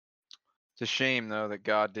It's a shame though that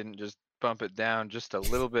God didn't just bump it down just a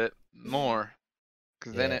little bit more,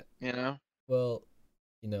 because then Yeah. it, you know. Well,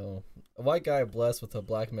 you know, a white guy blessed with a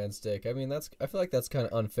black man's dick. I mean, I feel like that's kind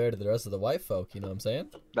of unfair to the rest of the white folk. You know what I'm saying?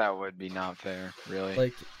 That would be not fair, really.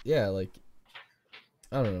 Like, yeah, like,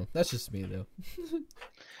 I don't know. That's just me though.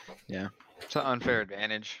 Yeah, it's an unfair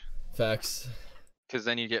advantage. Facts. Because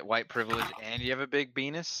then you get white privilege and you have a big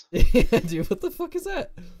penis. Yeah, dude, what the fuck is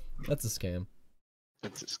that? That's a scam.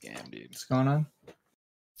 It's a scam, dude. What's going on?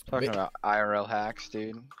 Talking about IRL hacks,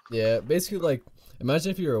 dude. Yeah, basically, like, imagine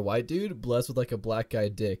if you're a white dude blessed with like a black guy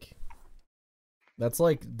dick. That's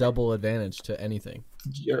like double advantage to anything.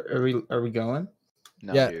 Are we going?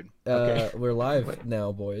 No, Yeah. dude. Okay. We're live Wait.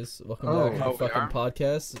 now, boys. Welcome Oh. back to Oh, the we fucking are?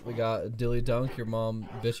 podcast. We got Dilly Dunk, your mom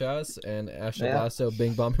bitch ass, and Ashley Yeah. Lasso,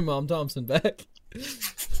 Bing Bomb, your mom Thompson back.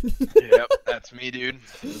 Yep, that's me, dude.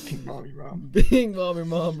 Mommy, Rob. Bing Bomb, your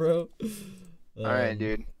mom, bro. All right,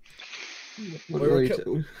 dude. What We're were you co-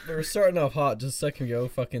 t- We were starting off hot just a second ago,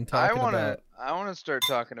 fucking talking about. I wanna start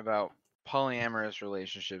talking about polyamorous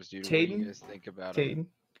relationships, dude. What do you Tatum? guys think about it? Tatum,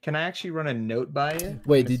 can I actually run a note by you?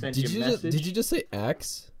 Wait, I'm did gonna did send you a just message. did you just say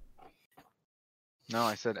axe? No,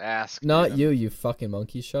 I said ask. Not dude. you fucking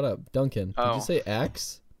monkey. Shut up, Duncan. Did Oh. you say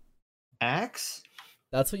axe? Axe?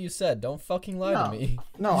 That's what you said. Don't fucking lie No. to me.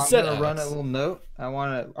 No, You I'm said gonna run a axe. little note. I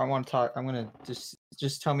wanna talk. I'm gonna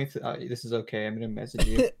just tell me if this is okay. I'm gonna message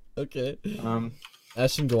you. Okay. Um,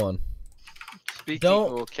 Ashton, go on. Speaking.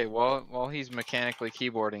 Don't- Okay, while he's mechanically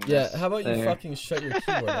keyboarding. Yeah, this, how about you There. fucking shut your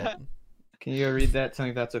keyboard up? can you go read that? Tell me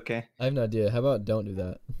if that's okay. I have no idea. How about don't do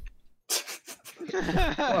that?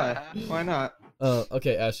 Why? Why not?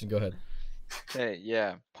 Okay, Ashton, go ahead. Hey,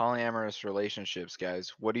 yeah, polyamorous relationships,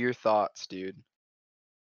 guys. What are your thoughts, dude?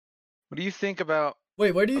 What do you think about?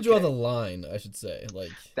 Wait, where do you draw Okay. the line? I should say,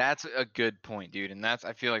 like, That's a good point, dude, and that's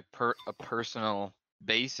I feel like a personal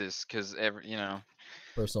basis, because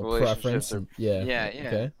personal Relationships preference. are- And, yeah. yeah, yeah.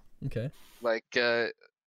 Okay. Okay. like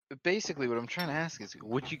basically what I'm trying to ask is,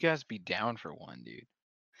 would you guys be down for one, dude?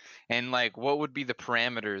 And like, what would be the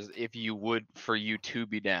parameters if you would for you to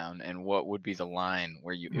be down, and what would be the line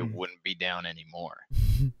where it Hmm. wouldn't be down anymore?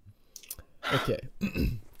 Okay.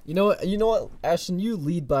 You know what, Ashton, you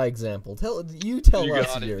lead by example. Tell us You yours.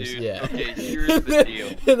 got it, dude. Yeah. Okay, here's the deal.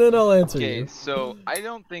 And then I'll answer Okay, you. so I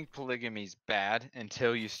don't think polygamy's bad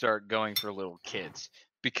until you start going for little kids,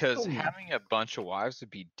 because Oh. having a bunch of wives would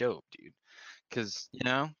be dope, dude. Because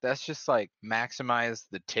that's just like maximize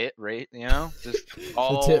the tit rate, just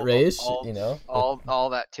all The tit race, all, you know. all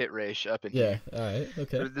that tit race up in Yeah. here. All right.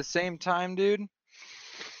 Okay. But at the same time, dude,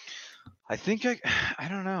 I think I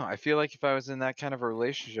don't know. I feel like if I was in that kind of a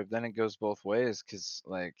relationship, then it goes both ways, because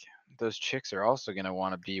like those chicks are also gonna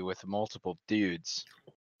want to be with multiple dudes.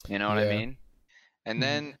 You know what I Yeah. mean? And Mhm.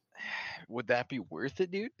 then, would that be worth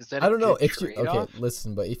it, dude? Is that I a don't know good if you okay. trade-off?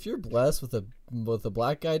 Listen, but if you're blessed with a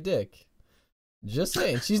black guy dick, just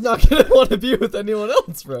saying, she's not gonna want to be with anyone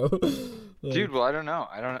else, bro. Like, Dude, well, I don't know.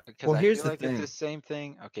 I don't know, because Well, I here's feel the like thing. it's the same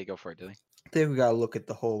thing. Okay, go for it, Dilly. I think we gotta look at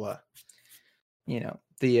the whole,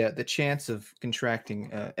 the chance of contracting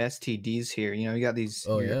STDs here. You got these,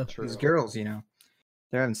 Oh, yeah. these True. girls.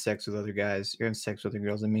 They're having sex with other guys. You're having sex with other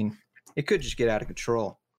girls. I mean, it could just get out of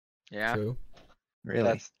control. Yeah, true.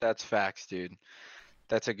 Really. that's facts, dude.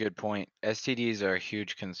 That's a good point. STDs are a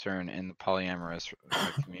huge concern in the polyamorous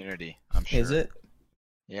community, I'm sure. Is it?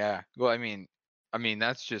 Yeah. Well, I mean,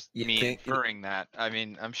 that's just You me think- inferring that. I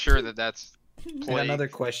mean, I'm sure that's And plagued. another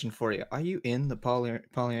question for you: are you in the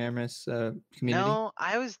polyamorous community? No,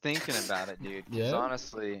 I was thinking about it, dude. 'Cause Yeah?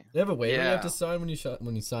 honestly, You have a waiver you have Yeah. to sign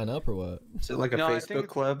when you sign up, or what? Is it like a No, I think Facebook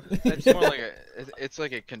club? it's more like it's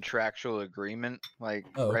like a contractual agreement, like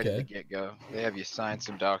Oh, right at the okay. get-go. They have you sign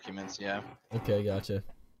some documents, yeah. Okay, gotcha.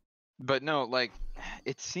 But no, like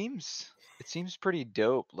it seems pretty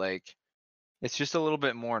dope. Like it's just a little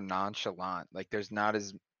bit more nonchalant. Like there's not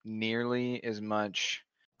as nearly as much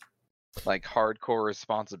like hardcore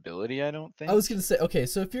responsibility, I don't think. I was gonna say, okay,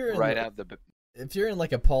 so if you're in right out the if you're in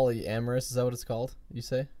like a polyamorous, is that what it's called? You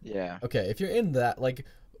say? yeah. Okay, if you're in that, like,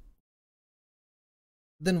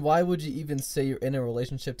 then why would you even say you're in a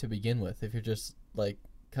relationship to begin with if you're just like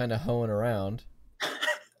kind of hoeing around?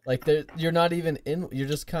 Like, you're not even in. You're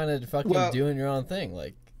just kind of fucking Well- doing your own thing.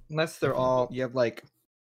 Like, Unless they're all, you have like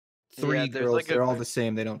three Yeah, there's girls. like a- they're all the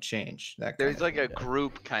same. They don't change. That kind There's of like thing. a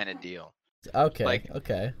group kind of deal. okay, Like-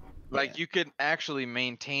 okay, Like Yeah. you could actually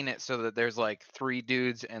maintain it so that there's like 3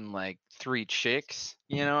 dudes and like 3 chicks,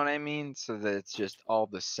 you know what I mean? So that it's just all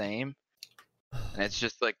the same. And it's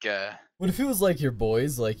just like what if it was like your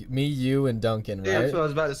boys, like me, you, and Duncan, Yeah, right? that's what I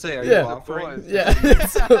was about to say. Are Yeah. you offering? Boys. Yeah.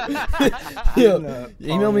 So, In yo, a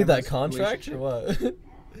email me that polyamorous contract or what?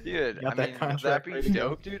 Dude, Got I that mean, would that contract be ready to go?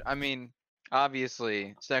 dope, dude? I mean,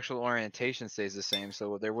 obviously, sexual orientation stays the same,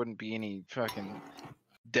 so there wouldn't be any fucking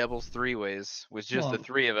devil's three ways with just the Well-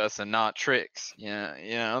 three of us and not tricks. Yeah,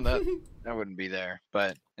 that wouldn't be there.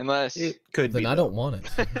 But unless It could be. Then I though. don't want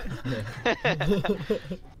it.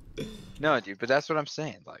 no, dude, but that's what I'm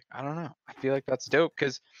saying. Like, I don't know. I feel like that's dope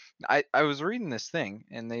because I was reading this thing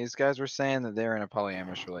and these guys were saying that they're in a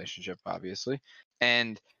polyamorous relationship, obviously,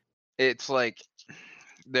 and it's like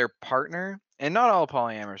their partner, and not all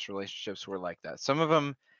polyamorous relationships were like that. Some of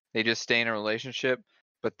them they just stay in a relationship,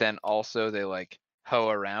 but then also they like hoe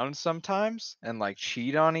around sometimes and like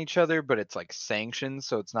cheat on each other, but it's like sanctioned,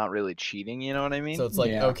 so it's not really cheating. You know what I mean? So it's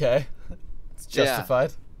like, Yeah. okay, it's Yeah.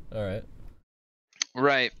 justified. All right.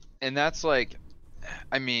 Right. And that's like,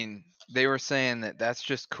 I mean, they were saying that that's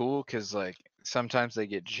just cool because like sometimes they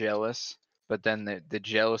get jealous, but then the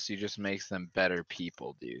jealousy just makes them better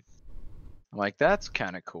people, dude. I'm like, that's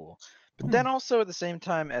kind of cool. But then also at the same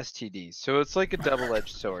time, STDs. So it's like a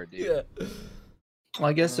double-edged sword, dude. Yeah. Well,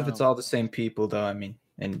 I guess if it's Wow. all the same people, though, I mean,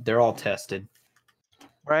 and they're all tested.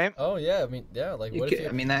 Right? Oh yeah. I mean, yeah. Like, what if you?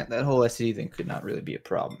 I mean, that whole STD thing could not really be a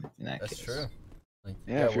problem in that That's case. true. Like,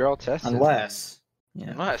 Yeah, if you're all tested. Unless,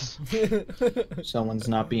 Unless. someone's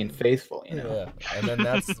not being faithful, you know. Yeah, and then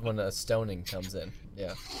that's when a stoning comes in.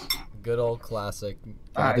 Yeah, good old classic.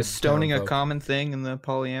 Is stoning a Town folk. common thing in the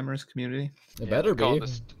polyamorous community? It better Call be.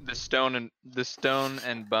 the stone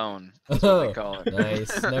and bone. That's what they call it.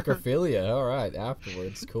 Nice necrophilia. All right,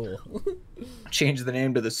 afterwards, cool. Change the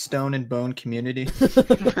name to the Stone and Bone Community.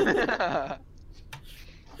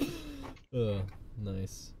 Oh,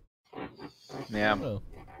 nice. Yeah. Oh.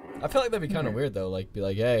 I feel like that'd be kind of weird though. Like, be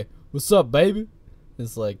like, "Hey, what's up, baby?"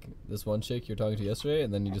 It's like this one chick you're talking to yesterday,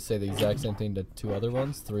 and then you just say the exact same thing to two other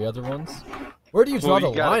ones, three other ones. Where do you draw Well, you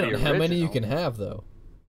the gotta line be on how many you original. can have, though?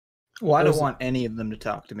 Well, I don't There's- want any of them to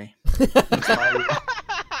talk to me.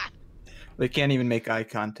 They can't even make eye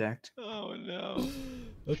contact. Oh no.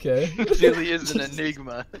 Okay. Really is an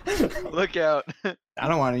enigma. Look out. I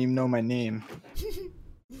don't want to even know my name.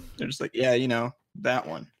 They're just like, yeah, you know, that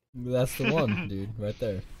one. That's the one, dude, right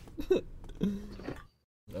there.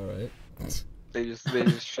 All right. They just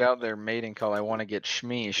shout their mating call, I want to get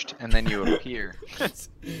schmeeshed, and then you appear.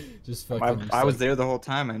 Just fucking. I was there the whole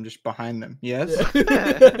time. I'm just behind them. Yes.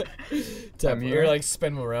 Tap I'm or here. like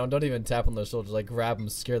spin them around. Don't even tap on their shoulders. Like grab them,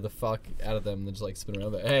 scare the fuck out of them, and then just like spin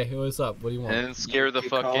around. But hey, what's up? What do you want? And then scare the You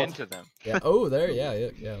fuck called. into them. Yeah. Oh, there. Yeah.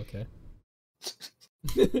 Okay.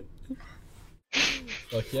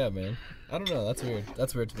 Fuck yeah, man. I don't know. That's weird.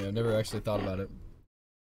 That's weird to me. I've never actually thought about it.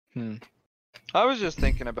 I was just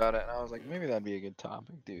thinking about it, and I was like, maybe that'd be a good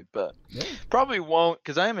topic, dude. But Yeah. probably won't,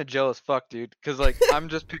 because I am a jealous fuck, dude. Because, like, I'm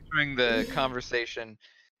just picturing the conversation.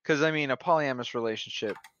 Because, I mean, a polyamorous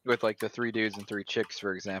relationship with, like, the 3 dudes and 3 chicks,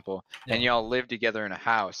 for example, and y'all live together in a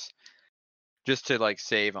house just to, like,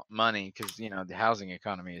 save money, because, you know, the housing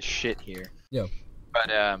economy is shit here. Yeah. But,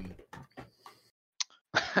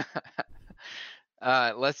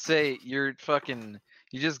 let's say you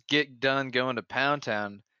just get done going to Pound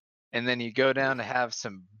Town, and then you go down to have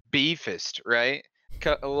some beefist, right?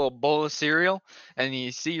 Cut a little bowl of cereal, and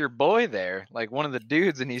you see your boy there, like one of the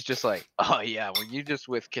dudes, and he's just like, "Oh yeah, were you just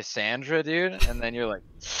with Cassandra, dude?" And then you're like,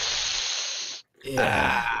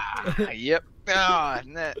 "Yep." Oh,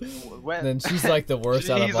 and And then she's like the worst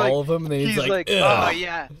out of He's like- all of them, and then he's, like, "Oh "Ugh."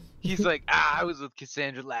 yeah." He's like, "I was with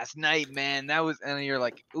Cassandra last night, man. That was," and you're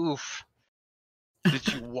like, "Oof." Did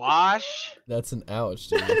you wash? That's an ouch,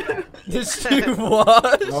 dude. Did you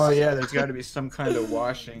watch? Oh yeah, there's got to be some kind of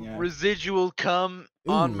washing. Residual cum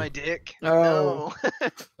on Ooh. my dick? Oh. No.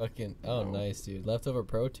 Fucking. Oh, nice, dude. Leftover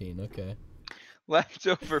protein. Okay.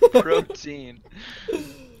 Leftover protein.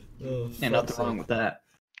 Oh, Yeah, nothing wrong with that.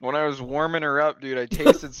 When I was warming her up, dude, I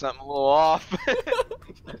tasted something a little off.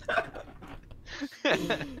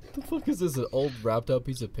 The fuck is this? An old wrapped up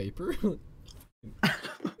piece of paper?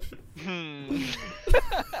 Hmm.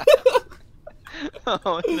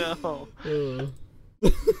 Oh no. Oh.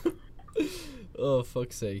 Oh,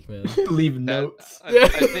 fuck's sake, man. Leave That- notes. I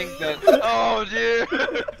think that. Oh, dude.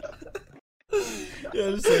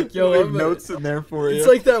 Yeah, just like, yo, Leave I'm notes in there for you. It's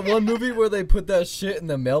like that one movie where they put that shit in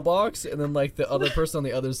the mailbox, and then like the other person on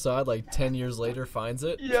the other side, like 10 years later, finds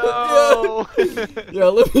it. Yo. Yeah,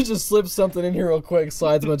 let me just slip something in here real quick.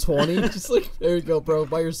 Slides him a 20. Just like, there you go, bro.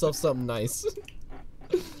 Buy yourself something nice.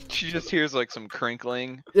 She just hears like some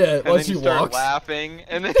crinkling, Yeah, and once then she you start walks. laughing,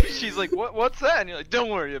 and then she's like, "What's that?" And you're like, "Don't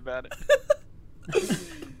worry about it."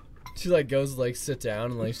 She like goes to, like sit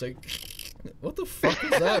down and like she's like, what the fuck is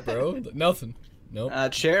that, bro? Nothing. Nope.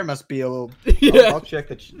 Chair must be a little. Yeah. I'll check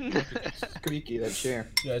the squeaky that chair.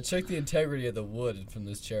 Yeah, check the integrity of the wood from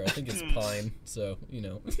this chair. I think it's pine, so you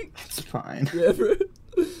know. It's fine. Yeah, bro.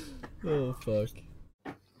 Oh fuck.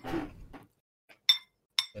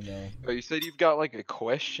 I know. Oh, you said you've got like a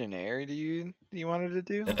questionnaire. Do you wanted to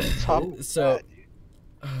do? Top. So,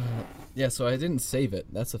 yeah. So I didn't save it.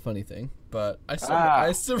 That's a funny thing, but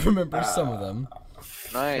I still remember some of them.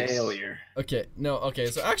 Nice. Failure. Okay. No. Okay.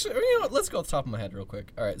 So actually, you know what? Let's go off the top of my head real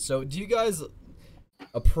quick. All right. So, do you guys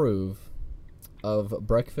approve of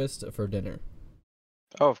breakfast for dinner?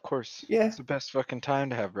 Oh, of course. Yeah. It's the best fucking time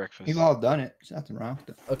to have breakfast. We've all done it. There's nothing wrong with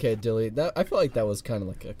it. Okay, Dilly. That I feel like that was kind of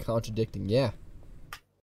like a contradicting. Yeah.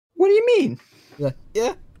 What do you mean?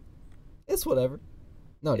 Yeah. It's whatever.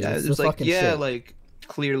 No, dude. Yeah, It's it's the like fucking yeah, shit. like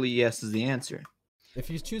clearly yes is the answer.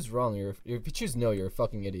 If you choose wrong, if you choose no, you're a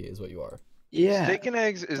fucking idiot. Is what you are. Yeah. Steak and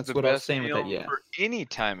eggs is That's the what I was best saying with meal that, yeah. for any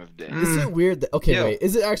time of day. Is it weird that okay, Yo. wait,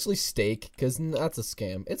 is it actually steak? Because that's a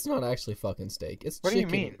scam. It's not actually fucking steak. It's What do you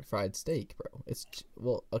chicken mean? fried steak, bro.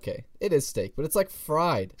 Well, okay, it is steak, but it's like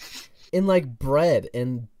fried in like bread,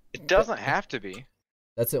 and It doesn't have to be.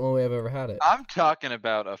 that's the only way I've ever had it. I'm talking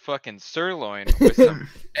about a fucking sirloin with some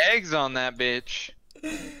eggs on that bitch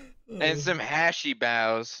and some hashy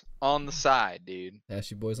bows on the side, dude.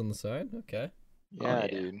 Ashy boys on the side. Okay. Yeah, yeah.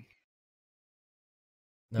 dude.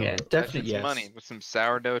 No, Yeah, but- That definitely shit's yes. money with some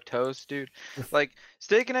sourdough toast, dude. Like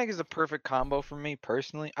steak and egg is a perfect combo for me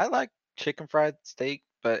personally. I like chicken fried steak,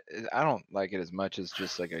 but I don't like it as much as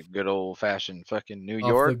just like a good old fashioned fucking New off the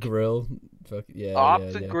York grill. Fuck yeah. off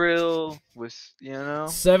yeah, the yeah. grill with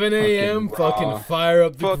 7 a.m. Fucking raw. fire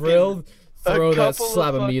up the Fucking grill. a Throw that couple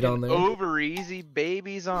slab of meat on fucking there. Over easy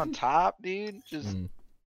babies on top, dude. Just Mm.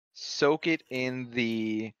 soak it in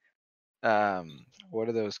the what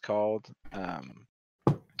are those called?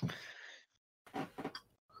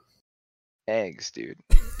 Eggs, dude.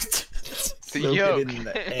 The Soak it yolk. in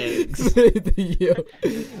the eggs. The yolk.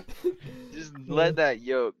 Just let that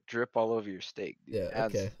yolk drip all over your steak. Dude. Yeah,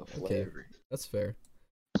 Adds okay, the okay. flavor. That's fair.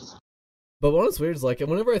 But what's weird is like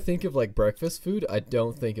whenever I think of like breakfast food, I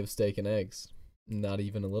don't think of steak and eggs. Not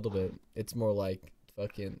even a little bit. It's more like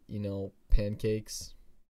fucking, pancakes,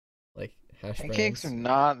 like hash Pancakes are browns.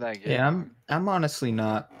 not that good. Yeah, I'm honestly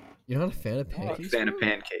not You're not a fan of a pancakes? fan of bro?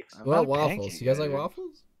 pancakes. I'm What not about a waffles? pancake You guys guy, like dude.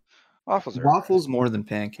 waffles? Waffles are. Waffles more than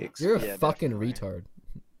pancakes. You're a Yeah, fucking definitely. retard.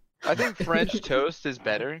 I think French toast is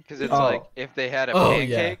better because it's Oh. like if they had a Oh,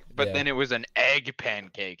 yeah, pancake, but yeah. then it was an egg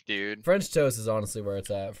pancake, dude. French toast is honestly where it's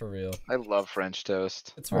at for real. I love French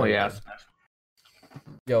toast. It's Oh really yeah. good.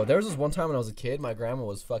 Yo, there was this one time when I was a kid, my grandma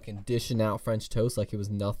was fucking dishing out French toast like it was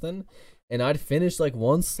nothing, and I'd finish like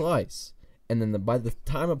one slice, and then by the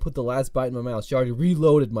time I put the last bite in my mouth, she already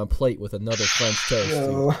reloaded my plate with another French toast. Dude.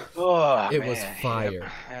 Yo. Oh, It was man, fire.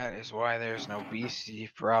 yep. That is why there's no obesity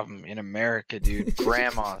problem in America, dude.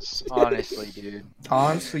 Grandmas, honestly, dude.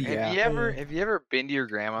 Honestly, yeah. Have you ever been to your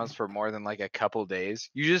grandma's for more than like a couple days?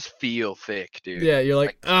 You just feel thick, dude. Yeah, you're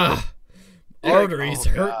like, You're like, arteries "Oh,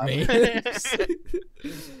 hurt God." me.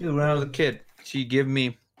 Dude, when I was a kid, she'd give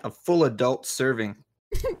me a full adult serving,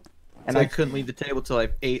 and I couldn't leave the table till I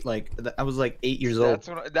ate. I was like 8 years old.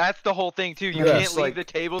 That's the whole thing too. You Yeah. can't It's leave like- the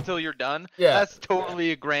table till you're done. Yeah. That's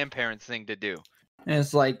totally a grandparent's thing to do. And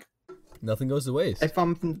it's like Nothing goes to waste. if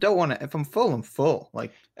I'm full, I'm full.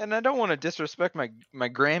 Like And I don't want to disrespect my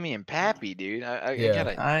Grammy and Pappy, dude. I Yeah.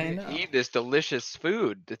 gotta I know. eat this delicious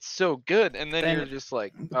food. It's so good, and then Then- you're just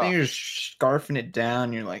like, but then you're just scarfing it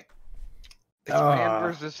down. You're like, it's man "Ah."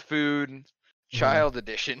 versus food, child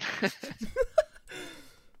edition.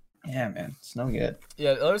 yeah, man, it's no good.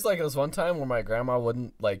 Yeah, there was like this one time where my grandma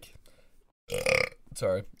wouldn't like.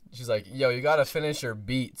 Sorry, she's like, "Yo, you gotta finish your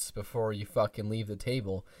beets before you fucking leave the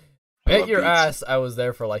table." I Bet love your beets. ass, I was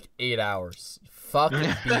there for like 8 hours.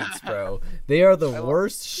 Fucking beets, bro. They are the I love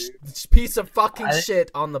worst piece of fucking I- shit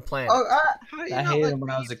on the planet. Oh, How do you I not hated like them when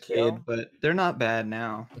I was a beets, kid, bro? but they're not bad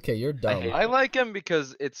now. Okay, you're dumb. I like them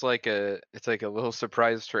because it's like a little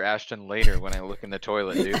surprise for Ashton later when I look in the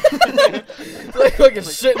toilet, dude. like fucking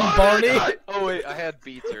shit "Oh, and Barney. Oh wait, I had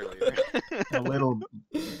beets earlier. A little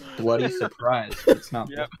bloody surprise. But it's not.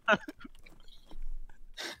 Yep.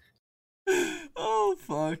 Oh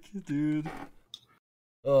fuck, dude.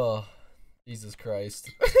 Oh, Jesus Christ.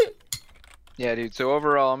 Yeah, dude. So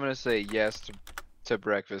overall, I'm gonna say yes to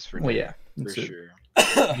breakfast for Well, dinner, yeah, for it's a-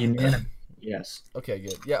 sure. Unanimous. Yes. Okay,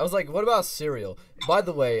 good. Yeah, I was like, what about cereal? By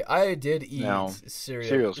the way, I did eat No, cereal.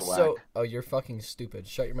 cereal's So, whack. oh, you're fucking stupid.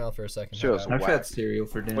 Shut your mouth for a second. Cereal's How about- I've had whack. cereal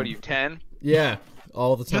for dinner. What are you 10? Yeah,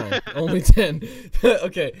 all the time. Only 10.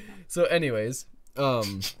 Okay, so anyways,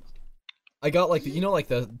 I got like the, like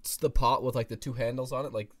the pot with like the two handles on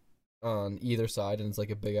it, like on either side, and it's like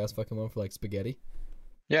a big ass fucking one for like spaghetti.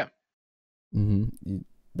 Yeah.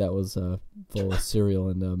 That was full of cereal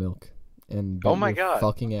and milk. And Oh my your God.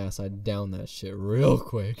 fucking ass, I'd down that shit real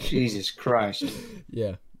quick. Jesus Christ.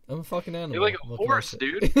 Yeah, I'm a fucking animal. You're like a What can I horse, say?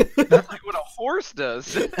 dude. That's like what a horse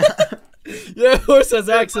does. Yeah, horse has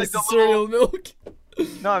Like access the to cereal milk.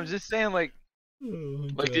 No, I'm just saying, like, Oh,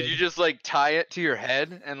 did you God. just like tie it to your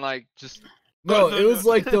head and like just? No, it was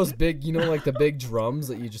like those big, you know, like the big drums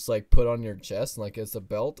that you just like put on your chest, and like it's a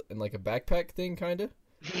belt and like a backpack thing, kind of.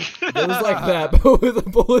 It was like that, but with a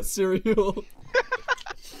bowl of cereal.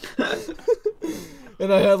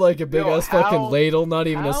 And I had like a big Yo, ass fucking how- ladle, not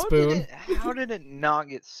even a spoon. How did it not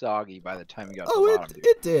get soggy by the time you got to Oh, the bottom, dude?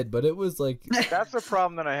 it did, but it was like That's the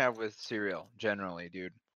problem that I have with cereal generally,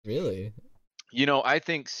 dude. really. You know, I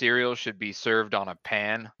think cereal should be served on a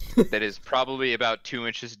pan that is probably about 2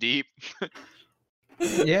 inches deep,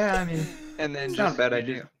 Yeah, I mean, and then it's not a bad you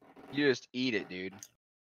idea. You just eat it, dude.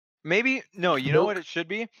 Maybe no. You know what Milk? it should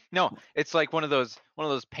be? No, it's like one of those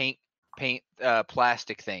paint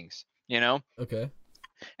plastic things, you know. Okay.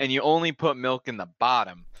 And you only put milk in the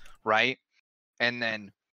bottom, right? And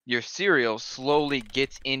then your cereal slowly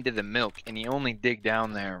gets into the milk, and you only dig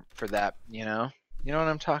down there for that, you know. You know what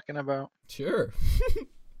I'm talking about? Sure.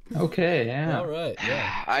 Okay, yeah. All right.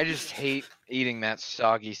 Yeah. I just hate eating that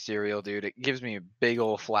soggy cereal, dude. It gives me a big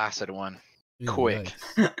old flaccid one. Ew, Quick.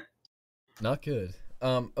 yikes. Not good.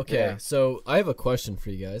 Okay, Yeah. so I have a question for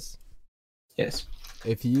you guys. Yes.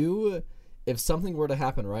 If something were to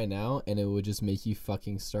happen right now and it would just make you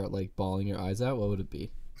fucking start like bawling your eyes out, what would it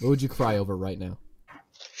be? What would you cry over right now?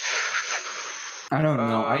 I don't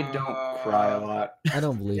know. I don't cry a lot. I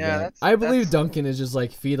don't believe Yeah, that. that's- I believe that's- Duncan is just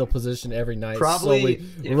like fetal position every night, Probably slowly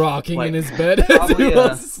if, rocking like, in his bed as he probably,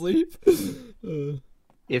 wants to sleep.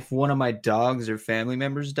 If one of my dogs or family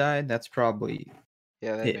members died, that's probably.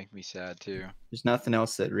 Yeah, that'd Yeah. make me sad too. There's nothing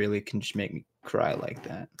else that really can just make me cry like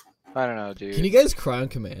that. I don't know, dude. Can you guys cry on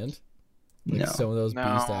command? Like No. some of those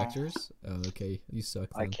beast No. actors? Oh, okay. You suck.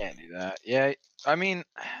 I then. can't do that. Yeah, I mean,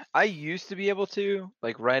 I used to be able to,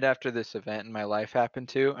 like right after this event in my life happened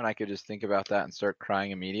too, and I could just think about that and start crying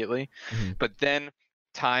immediately. Mhm. But then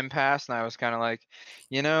time passed, and I was kind of like,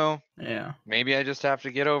 you know, Yeah. maybe I just have to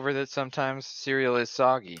get over that sometimes cereal is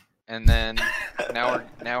soggy. And then now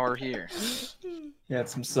we're here. Yeah,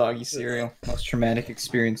 it's some soggy cereal. Most traumatic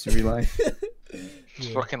experience of your life.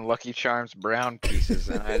 Yeah. Fucking Lucky Charms brown pieces,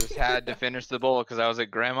 and I just had to finish the bowl because I was at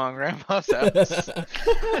Grandma and Grandpa's house.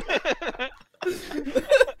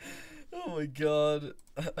 Oh my god.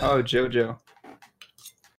 Oh, JoJo.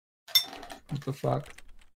 What the fuck?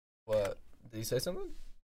 What? Did you say something?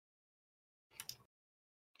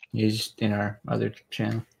 He's in our other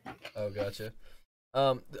channel. Oh, gotcha.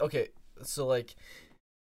 Okay, so like,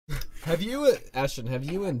 have you, Ashton, have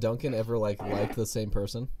you and Duncan ever like liked the same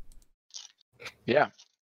person? Yeah,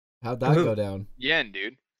 How'd that Who? go down? Yen,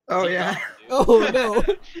 dude. Oh Keep yeah. going, Oh no.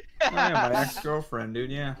 dude. Yeah, my ex-girlfriend,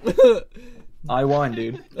 dude. Yeah. I won,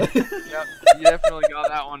 dude. Yep, you definitely got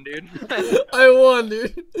that one, dude. I won,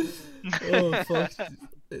 dude. Oh fuck.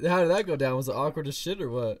 How did that go down? Was it awkward as shit or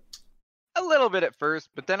what? A little bit at first,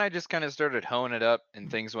 but then I just kind of started honing it up, and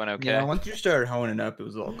things went okay. Yeah, once you started honing up, it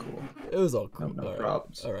was all cool. It was all cool. No All right.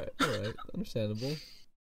 problems. All right. Understandable.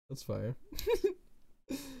 That's fire.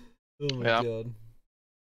 Oh my Yeah. god.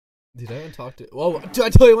 Dude, I haven't talked to. Oh, did I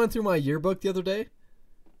tell you I went through my yearbook the other day?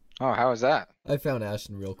 Oh, how was that? I found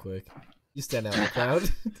Ashton real quick. You stand out in the crowd.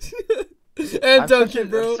 And I'm Duncan,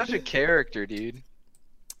 bro. I'm such a character, dude.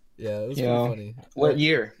 Yeah, it was Yo, pretty funny. What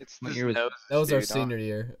year? It's What this year was- nose, That was our dude, huh? senior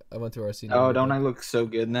year. I went through our senior. Oh, year don't I yearbook. look so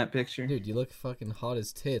good in that picture? Dude, you look fucking hot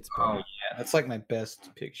as tits, Oh bro. yeah, that's like my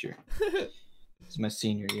best picture. It's my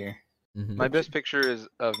senior year. Mhm. My best picture is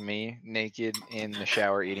of me naked in the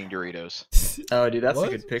shower eating Doritos. Oh, dude, that's What?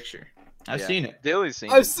 a good picture. I've Yeah. seen it. Dilly's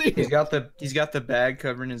seen I've it. seen He's it. got the bag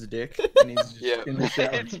covering his dick, and he's just Yeah, in the shower.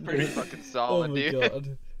 it's pretty fucking Oh solid, my dude.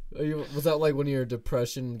 god. Was that like when you're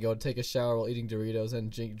depression, go take a shower while eating Doritos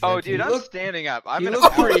and drink? Oh, drinking? dude, I'm look- standing up. I'm He in a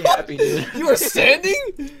looked power pretty pose. happy, dude. You are standing?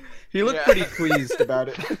 He looked Yeah. pretty pleased about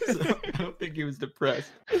it. So I don't think he was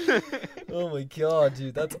depressed. Oh my god,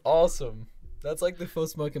 dude, that's awesome. That's like the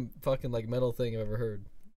most fucking like metal thing I've ever heard.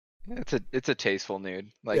 It's a tasteful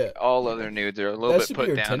nude. Like Yeah. all other nudes are a little That bit should be put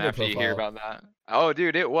your down Tinder after you hear profile. about that. Oh,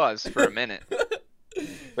 dude, it was for a minute.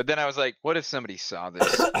 But then I was like, what if somebody saw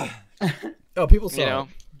this? Oh, people saw You know? it.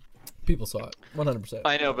 People saw it. 100%.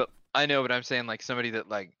 I know, but I'm saying like somebody that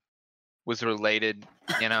like was related,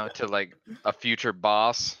 you know, to like a future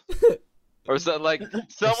boss. Or so, like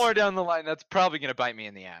somewhere down the line, that's probably gonna bite me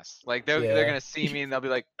in the ass. Like they're Yeah. gonna see me and they'll be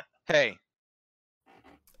like, "Hey,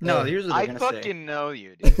 No, Hey. here's what I they're gonna fucking know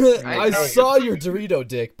you, dude. I know saw your Dorito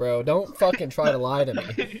dick, bro. Don't fucking try to lie to me.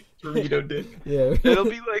 say. Dorito dick. Yeah. It'll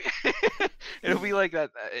be like it'll be like that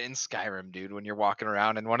in Skyrim, dude, when you're walking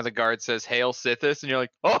around and one of the guards says "Hail Sithis" and you're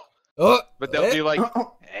like, "Oh," Oh, but they'll be like,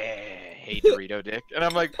 Oh, "Hey, Dorito dick," and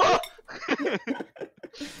I'm like, "Oh."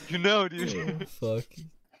 You know, oh, dude. fuck.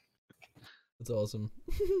 That's awesome.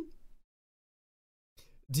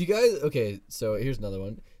 Do you guys? Okay, so here's another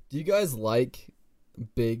one. Do you guys like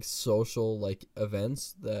big social like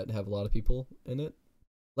events that have a lot of people in it?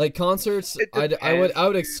 Like concerts, It I would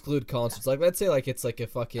depends, exclude concerts. Like let's say like it's like a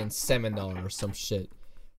fucking seminar or some shit,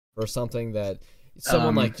 or something that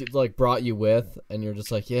someone like brought you with, and you're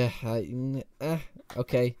just like okay,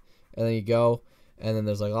 and then you go, and then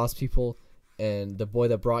there's like lots of people, and the boy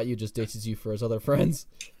that brought you just ditches you for his other friends.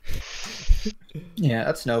 yeah,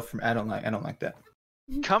 that's no. From I don't like that.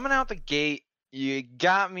 Coming out the gate, you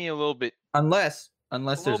got me a little bit. Unless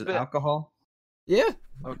little there's bit. alcohol. Yeah,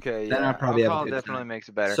 Okay, Then yeah, I'd probably have a alcohol good definitely time. makes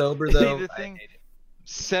it better. Sober See, though. the thing,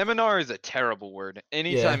 seminar is a terrible word.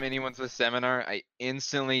 Anytime anyone says seminar, I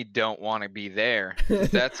instantly don't want to be there. 'Cause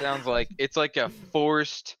that sounds like it's like a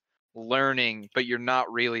forced learning, but you're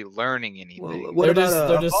not really learning anything. What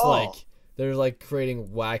about they're like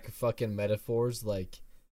creating whack fucking metaphors like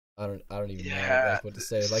I don't even know Yeah. like what to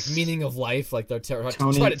say, like meaning of life, like they're trying to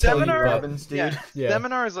Tony tell you Seminar- what, Robbins, dude? Yeah. yeah,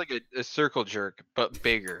 Seminar is like a circle jerk, but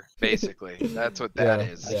bigger, basically. That's what that Yeah,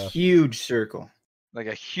 is. yeah. A huge circle. Like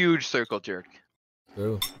a huge circle jerk.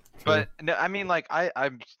 true. But no, I mean, like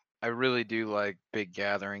I really do like big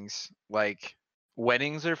gatherings. Like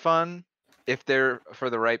weddings are fun if they're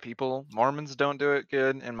for the right people. Mormons don't do it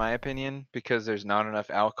good, in my opinion, because there's not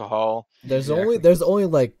enough alcohol. There's Exactly. only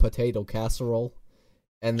like potato casserole,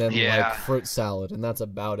 and then Yeah. like fruit salad, and that's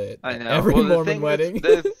about it. I know. Every Well, the Mormon thing wedding.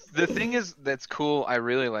 the thing is that's cool. I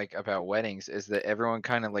really like about weddings is that everyone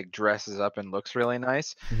kind of like dresses up and looks really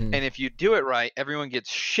nice. Mhm. And if you do it right, everyone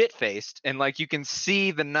gets shit faced, and like you can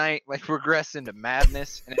see the night like regress into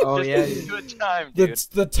madness. And it's Oh, just yeah, a dude. good time, dude.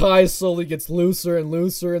 The tie slowly gets looser and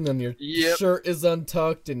looser, and then your Yep. shirt is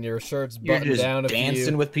untucked, and your shirt's You're buttoned just down.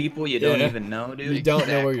 dancing with people you don't Yeah. even know, dude. You don't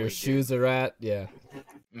know where your Exactly, dude. shoes are at. Yeah.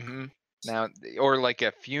 hmm Now, or like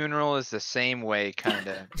a funeral is the same way, kind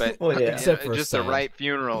of, but Well, yeah. Except for just the sad. right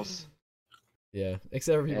funerals. Yeah,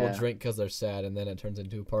 except for people Yeah. drink because they're sad, and then it turns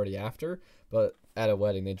into a party after. But at a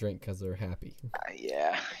wedding, they drink because they're happy.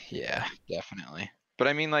 Yeah, definitely. But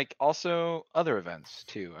I mean, like, also other events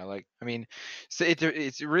too. I mean, so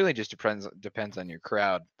it's really just depends on your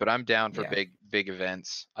crowd. But I'm down for Yeah. big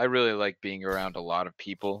events. I really like being around a lot of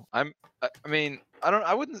people. I mean, I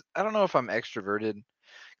don't know if I'm extroverted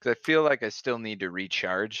because I feel like I still need to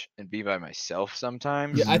recharge and be by myself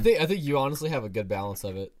sometimes. Yeah, I think you honestly have a good balance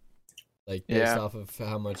of it, like based Yeah. off of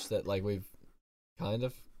how much that like we've kind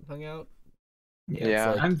of hung out.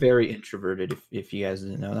 Yeah. like- I'm very introverted. If you guys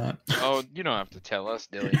didn't know that. Oh, you don't have to tell us,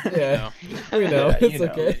 Dilly. Yeah. We know Yeah, it's you know.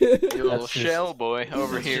 okay. You little That's just- shell boy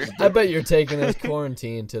over here. I bet you're taking this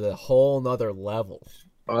quarantine to the whole nother level.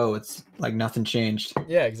 Oh, it's like nothing changed.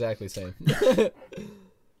 Yeah, exactly same.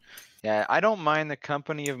 Yeah, I don't mind the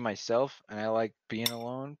company of myself, and I like being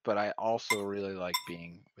alone, but I also really like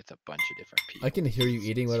being with a bunch of different people. I can hear you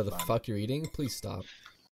eating It's whatever the fun. fuck you're eating. Please stop.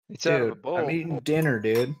 It's out of a Dude, bowl. I'm eating dinner,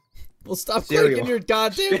 dude. Well, stop Cereal. clicking your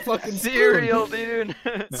goddamn fucking Cereal, spoon.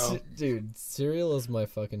 dude. No. Dude, cereal is my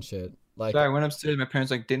fucking shit. Like, So I went upstairs. My parents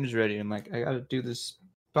like dinner's ready. I'm like, I gotta do this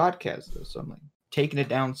podcast though. So I'm like taking it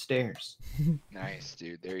downstairs. Nice,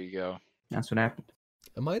 dude. There you go. That's what happened.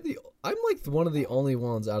 I'm like one of the only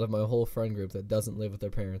ones out of my whole friend group that doesn't live with their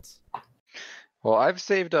parents. Well, I've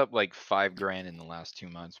saved up like $5,000 in the last 2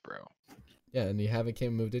 months, bro. Yeah, and you haven't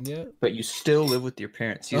came moved in yet? But you still live with your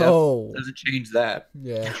parents. See, Oh, that doesn't change that.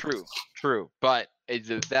 yeah. True. But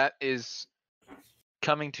that is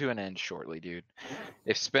coming to an end shortly, dude.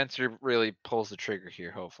 If Spencer really pulls the trigger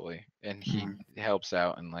here, hopefully, and he helps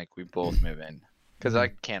out, and like we both move in, because I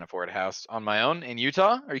can't afford a house on my own in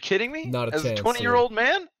Utah. Are you kidding me? Not a As chance, a 20-year-old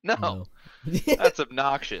man? No, No. that's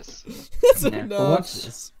obnoxious. That's Yeah, but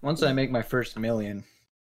obnoxious. once I make my first million,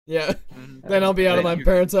 Yeah, Mhm. then I'll be out of my Then you-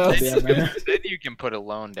 parents' house. Yeah, man. Then you can put a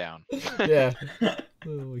loan down. Yeah. Oh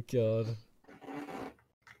my god.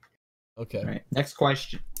 Okay. all right. Next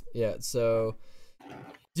question. Yeah, so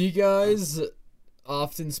do you guys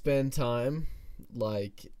often spend time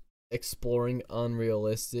like exploring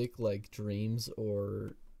unrealistic like dreams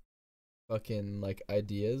or fucking like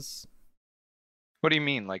ideas? What do you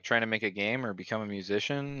mean? Like trying to make a game or become a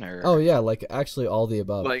musician or Oh yeah, like actually all the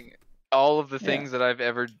above. like all of the Yeah. things that I've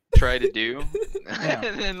ever tried to do Yeah.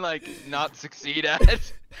 and then like not succeed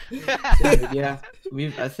at? Yeah,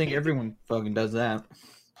 I think everyone fucking does that.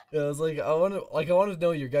 Yeah, I was like, I want to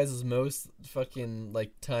know your guys' most fucking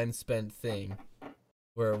like time spent thing,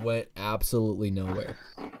 where it went absolutely nowhere.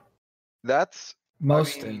 That's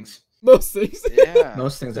Most mean, things. Most things. yeah.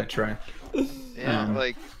 Most things I try. Yeah, Um,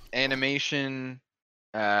 like animation,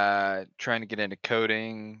 trying to get into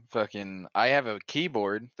coding, fucking I have a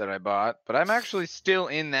keyboard that I bought, but I'm actually still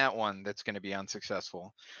in that one that's gonna be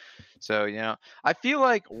unsuccessful. So, I feel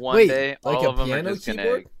like one Wait, day like all a of them are piano just gonna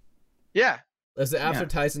keyboard? Yeah. Is it after Yeah.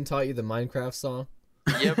 Tyson taught you the Minecraft song?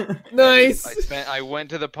 Yep. Nice. I went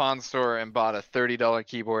to the pawn store and bought a $30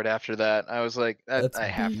 keyboard after that. I was like, That's I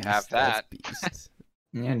have to beast. have that. That's beast.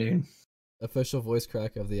 yeah, dude. Official voice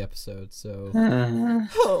crack of the episode. So. I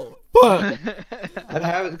Oh fuck!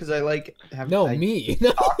 have it because I like have No, I me.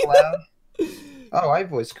 talk loud. Oh, I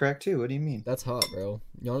voice crack too. What do you mean? That's hot, bro.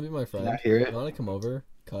 You wanna be my friend? Can I hear it? You wanna come over,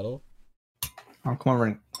 cuddle? I'll come over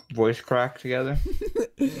and voice crack together.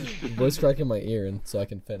 Voice crack in my ear, and so I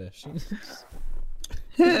can finish.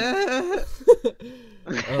 You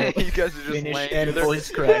guys are just Finish laying and there. voice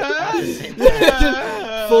crack at the same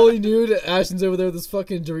time. Fully nude, Ashton's over there with his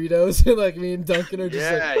fucking Doritos, and like me and Duncan are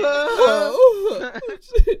just Yeah. like, oh,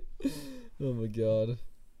 oh my god.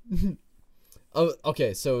 Oh,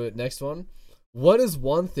 okay, so next one. What is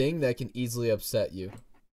one thing that can easily upset you?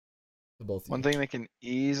 The both of you. One thing that can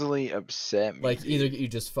easily upset me. Like either you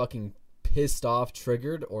just fucking pissed off,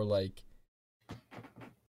 triggered, or like,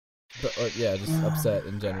 or, yeah, just upset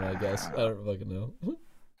in general. I guess I don't fucking know.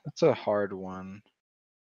 That's a hard one.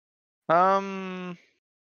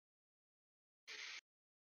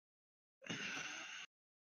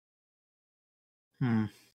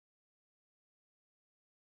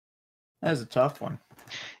 That is a tough one.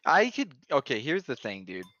 Okay, here's the thing,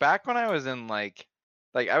 dude. Back when I was in like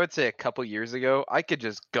I would say a couple years ago, I could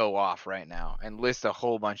just go off right now and list a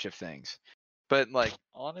whole bunch of things. But like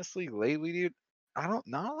honestly, lately, dude,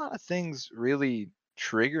 not a lot of things really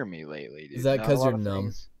trigger me lately, dude. Is that Not a 'cause lot you're of numb?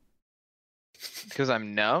 things- Because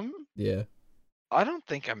I'm numb? Yeah. I don't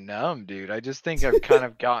think I'm numb, dude. I just think I've kind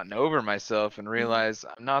of gotten over myself and realized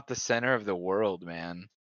I'm not the center of the world, man.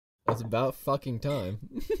 That's about fucking time.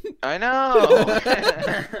 I know.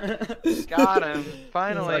 Got him. you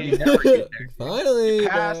Finally. never get there. Finally,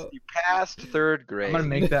 bro. You passed third grade. I'm gonna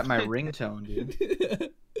make that my ringtone,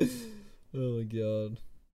 dude. Oh my god.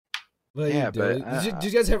 What Yeah, you doing? but, Did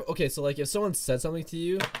you guys have okay? So like, if someone said something to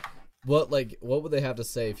you, what would they have to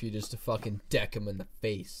say if you just to fucking deck them in the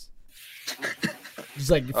face?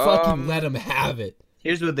 Just like fucking let them have it.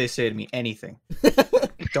 Here's what they say to me: anything.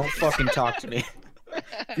 Don't fucking talk to me.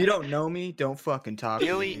 If you don't know me, don't fucking talk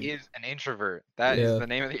Billy to me. is an introvert. That Yeah. is the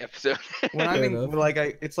name of the episode. When I'm Fair in, enough. like,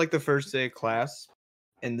 it's like the first day of class,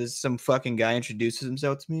 and there's some fucking guy introduces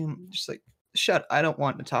himself to me. I'm just like, shut! I don't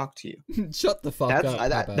want to talk to you. Shut the fuck That's up.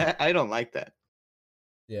 Papa. that I don't like that.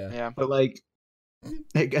 Yeah. Yeah. But like,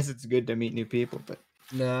 I guess it's good to meet new people. But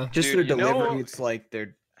Nah. just Dude, their you know- delivery, it's like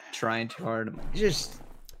they're trying too hard. I'm like, just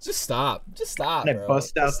Just stop. Just stop, and I bro.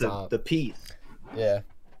 bust out Just stop. the piece. Yeah.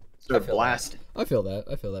 Start feel that. blasting. I feel that.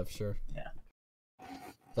 I feel that for sure. Yeah.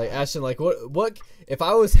 Like Ashton, like what if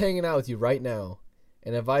I was hanging out with you right now,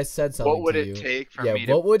 and if I said something What would to it you, take for yeah, me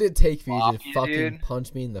what to would it take for you flop to you, fucking dude?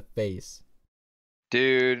 punch me in the face?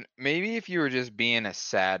 Dude, maybe if you were just being a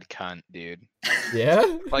sad cunt, dude. Yeah.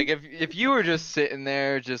 Like if you were just sitting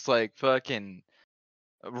there just like fucking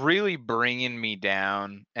really bringing me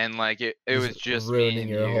down and like it was just me ruining and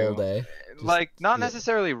your you. whole day. Like not yeah.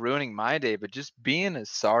 necessarily ruining my day, but just being a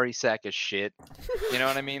sorry sack of shit. You know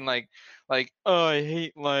what I mean? Like oh, I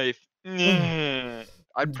hate life.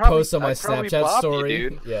 I'd probably Post on my I'd probably Snapchat bop you, story.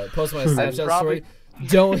 dude. Yeah, post my I'd Snapchat probably- story.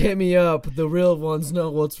 Don't hit me up. The real ones know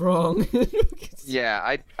what's wrong.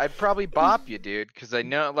 Yeah, I'd probably bop you, dude, because I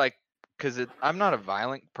know because I'm not a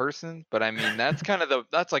violent person, but I mean that's kind of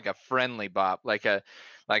that's like a friendly bop, like a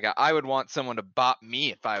I would want someone to bop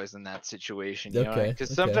me if I was in that situation, you know? Okay, Because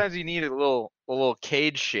okay. sometimes you need a little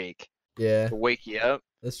cage shake Yeah, to wake you up.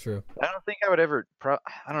 that's true. I don't think I would ever.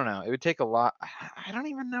 I don't know. It would take a lot. I don't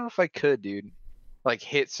even know if I could, dude. Like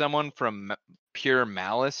hit someone from pure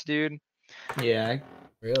malice, dude. Yeah,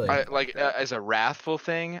 Really? As a wrathful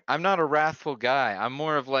thing. I'm not a wrathful guy. I'm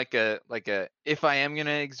more of like a if I am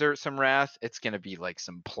gonna exert some wrath, it's gonna be like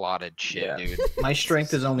some plotted shit, Yeah. dude. my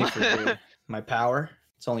strength is only for good. My power,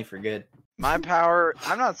 it's only for good. My power.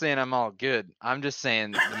 I'm not saying I'm all good. I'm just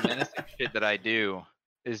saying the menacing shit that I do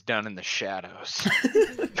is done in the shadows.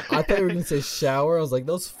 I thought you were gonna say shower. I was like,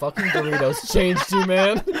 those fucking Doritos changed you,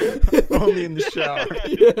 man. Only in the shower.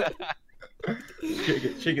 Yeah.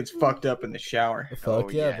 She gets fucked up in the shower. Fuck Oh,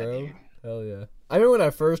 yeah, yeah, bro. dude. Hell yeah. I remember when I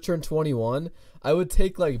first turned 21, I would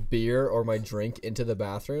take like beer or my drink into the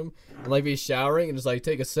bathroom and like be showering and just like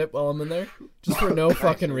take a sip while I'm in there. Just for no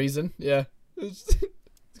fucking reason. Yeah. It's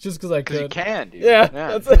just because I Because you could. can, dude. Yeah.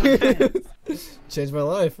 That's Changed my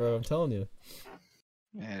life, bro. I'm telling you.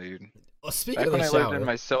 yeah, dude. Well, speaking Back of when the I shower. lived in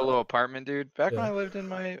my solo apartment, dude. Back when Yeah. I lived in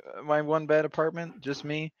my one bed apartment, just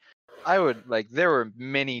me. I would like there were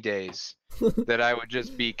many days that I would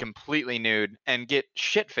just be completely nude and get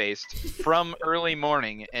shit faced from early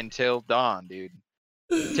morning until dawn, dude.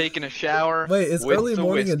 Taking a shower. Wait, is with early the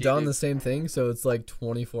morning and whiskey, dawn dude. the same thing? So it's like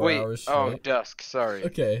 24 Wait, hours oh, straight? dusk. Sorry,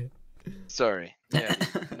 Okay. sorry. Yeah,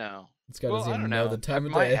 no. This guy Well, doesn't I even don't know know. the time I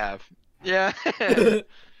of might day. have. Yeah.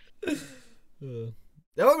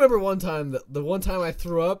 I remember one time, the one time I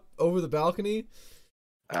threw up over the balcony.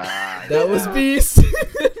 Ah, That was yeah. beast.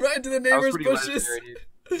 Right into the That was neighbor's pretty bushes. legendary,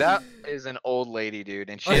 dude. That is an old lady, dude,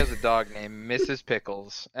 and she has a dog named Mrs.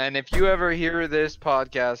 Pickles. And if you ever hear this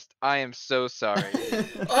podcast, I am so sorry.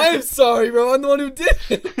 I'm sorry, bro. I'm the one who did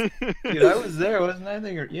it. Dude, I was there, wasn't I?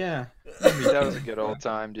 Yeah. That was a good old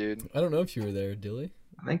time, dude. I don't know if you were there, Dilly.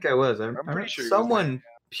 I think I was. I pretty remember sure he was someone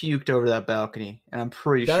puked over that balcony, and I'm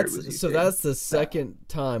pretty sure it was you. So Jake. that's the second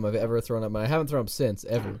time I've ever thrown up. I haven't thrown up since,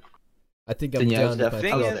 ever. I think I'm Then yeah, I was done with my definitely-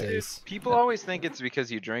 Thing throw up is, dude, days. people always think it's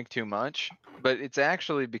because you drink too much, but it's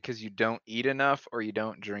actually because you don't eat enough or you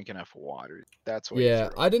don't drink enough water. That's what. Yeah,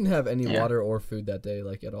 I didn't have any Yeah. water or food that day,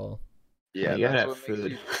 like at all. Yeah, you gotta that's have what makes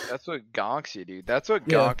food. you. That's what gonks you, dude. That's what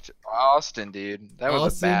Yeah. gonked Austin, dude. That was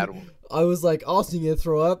Austin, a bad one. I was like, Austin, you gonna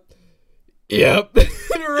throw up? Yep.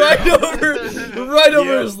 right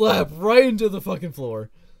over Yep. his lap, right into the fucking floor.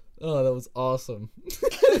 Oh, that was awesome.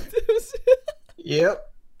 Yep.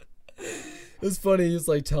 It was funny. He was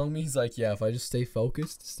like telling me, he's like, yeah, if I just stay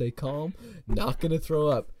focused, stay calm, not gonna throw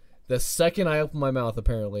up. The second I open my mouth,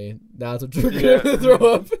 apparently, that's what you're Yeah. gonna throw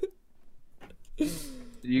up.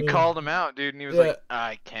 You called him out, dude, and he was Yeah. like,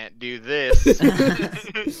 "I can't do this."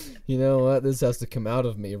 You know what? This has to come out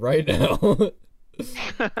of me right now.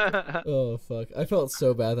 Oh fuck! I felt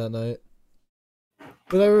so bad that night.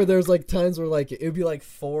 But I remember there was like times where like it would be like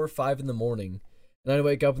 4 or 5 in the morning, and I'd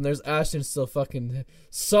wake up and there's Ashton still fucking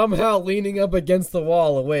somehow leaning up against the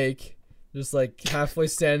wall, awake, just like halfway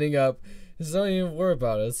standing up. Just don't even worry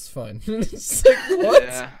about it. It's fine. It's like what?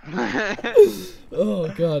 Yeah. Oh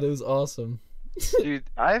god, it was awesome. Dude,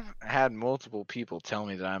 I've had multiple people tell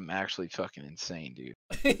me that I'm actually fucking insane, dude.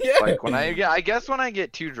 Yeah. Like when I guess when I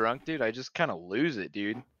get too drunk, dude, I just kind of lose it,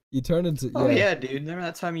 dude. You turn into Oh yeah, dude. Remember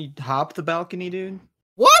that time you hopped the balcony, dude?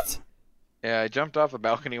 What? Yeah, I jumped off a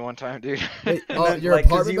balcony one time, dude. Wait, And oh, then, your 'cause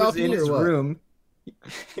apartment he was balcony in his or what? room.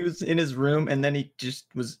 He was in his room, and then he just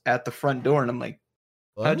was at the front door, and I'm like,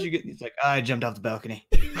 "How'd What? you get?" He's like, "I jumped off the balcony."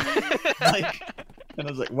 Like, and I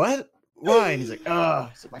was like, "What? Why?" And he's like,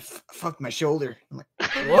 "Oh, so I fucked my shoulder." I'm like,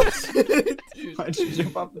 What? Dude, "Why'd you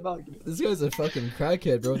jump off the balcony?" this guy's a fucking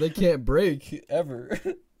crackhead, bro. They can't break ever.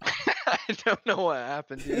 I don't know what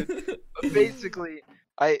happened, dude. But basically,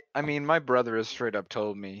 I mean, my brother has straight up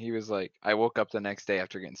told me, he was like, I woke up the next day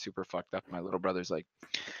after getting super fucked up. My little brother's like,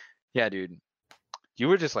 yeah, dude, you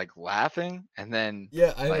were just like laughing, and then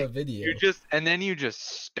Yeah, I have a Like, video. and then you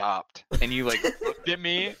just stopped, and you like looked at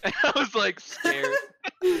me, and I was like scared.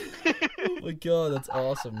 Oh my god, that's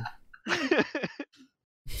awesome.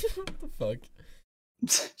 What the fuck?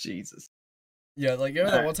 Jesus. Yeah, like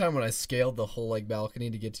remember that one time when I scaled the whole like balcony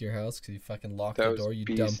to get to your house because you fucking locked That the was door, you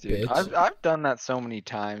beast, dumb dude. bitch. I've done that so many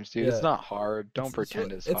times, dude. Yeah. It's not hard. Don't It's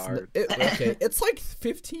pretend it's hard. Okay, it's like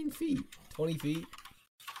 15 feet, 20 feet.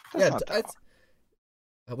 That's Yeah, not that it's.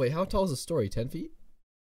 Wait, how tall is the story? 10 feet?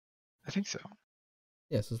 I think so.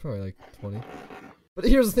 Yeah, so it's probably like 20. But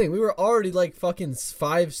here's the thing: we were already like fucking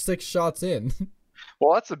 5-6 shots in.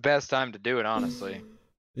 Well, that's the best time to do it, honestly.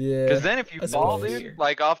 Yeah. Because then if you I fall, suppose. dude,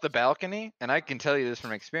 like off the balcony, and I can tell you this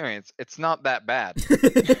from experience, it's not that bad.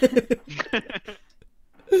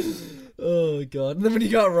 Oh god! And then when you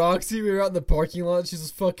got Roxy, we were out in the parking lot. She's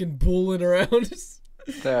just fucking bulling around.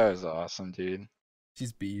 That was awesome, dude.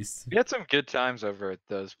 She's beast. We had some good times over at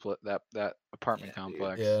those that apartment Yeah, dude.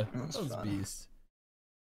 complex. Yeah, That was that was fun. beast.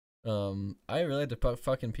 I really had to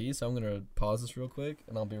fucking pee, so I'm gonna pause this real quick,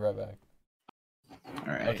 and I'll be right back. All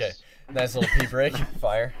right. Okay. Nice little pee break.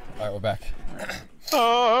 Fire. All right, we're back.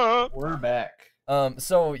 We're back.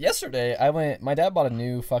 So yesterday my dad bought a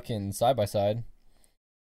new fucking side by side,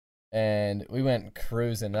 and we went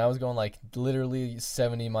cruising. And I was going like literally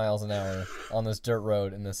 70 miles an hour on this dirt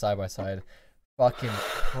road in the side by side, fucking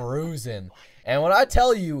cruising. And when I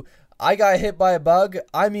tell you I got hit by a bug,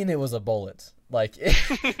 I mean it was a bullet. Like,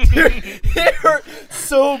 it hurt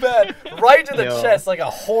so bad. Right to the Yo. chest, like a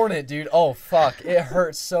hornet, dude. Oh, fuck. It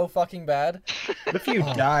hurt so fucking bad. What if you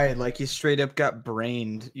died? Like you straight up got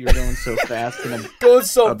brained. You were going so fast, and Goes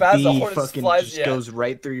so a fast, the bee hornet fucking flies. just Yeah. goes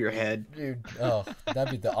right through your head. Dude, oh,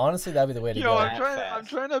 honestly, that'd be the way to Yo, go. I'm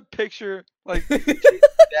trying to picture like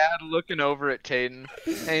dad looking over at Tayden,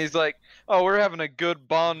 and he's like, "Oh, we're having a good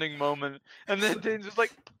bonding moment," and then Tayden's just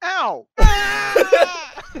like, "Ow!"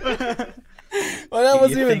 Well, that Do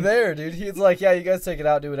wasn't you even think- there, dude. He's like, yeah, you guys take it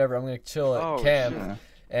out, do whatever. I'm gonna chill at Oh, camp Yeah.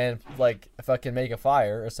 and like fucking make a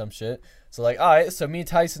fire or some shit. So like, all right, so me,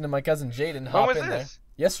 Tyson, and my cousin Jaden When hop was in there this?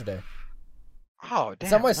 yesterday. Oh, damn.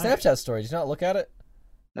 It's on my nice. Snapchat story. Did you not look at it?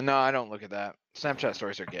 No, I don't look at that. Snapchat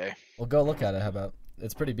stories are gay. Well, go look at it. How about?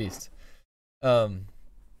 It's pretty beast.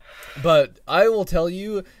 But I will tell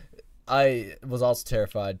you, I was also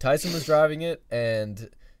terrified. Tyson was driving it, and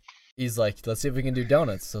he's like, "Let's see if we can do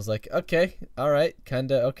donuts." So I was like, "Okay, all right,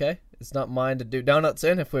 kinda okay. It's not mine to do donuts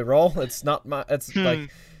in. If we roll, it's not my. It's like."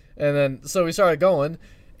 And then so we started going,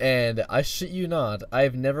 and I shit you not,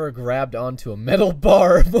 I've never grabbed onto a metal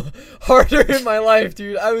bar harder in my life,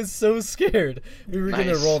 dude. I was so scared we were gonna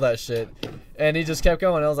Nice. roll that shit. And he just kept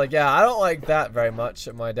going. I was like, yeah, I don't like that very much.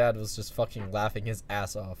 And my dad was just fucking laughing his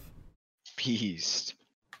ass off. Beast.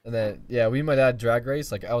 And then, yeah, we and my dad drag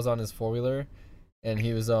race. Like, I was on his 4-wheeler, and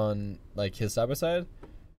he was on, like, his side-by-side.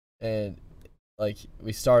 And, like,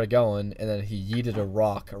 we started going, and then he yeeted a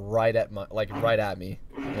rock right at me.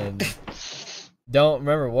 And don't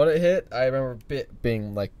remember what it hit. I remember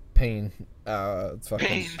being, like, pain. It's fucking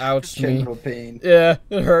Pain. ouched me. General pain. Yeah,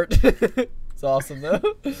 it hurt. It's awesome, though.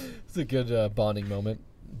 It's a good bonding moment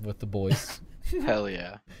with the boys. Hell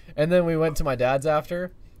yeah. And then we went to my dad's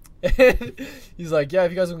after. And he's like, yeah,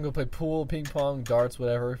 if you guys want to go play pool, ping pong, darts,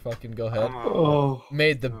 whatever, fucking go ahead. Oh.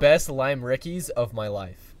 Made the best lime rickeys of my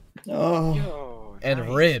life. Oh. Yo, And nice.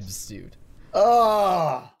 ribs, dude.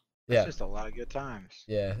 Oh. That's Yeah. just a lot of good times.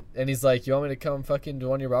 Yeah. And he's like, you want me to come fucking do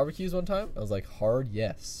one of your barbecues one time? I was like, hard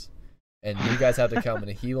yes. And you guys have to come,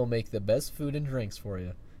 and he will make the best food and drinks for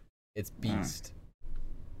you. It's beast.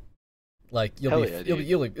 Like, Hell yeah, dude.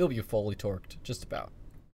 you'll be fully torqued, just about.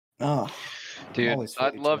 Oh. Dude, always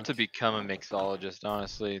I'd fully love to torqued. become a mixologist,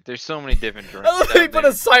 honestly. There's so many different drinks. I love how you out put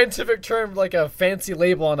there. a scientific term, like a fancy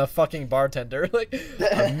label on a fucking bartender. Like,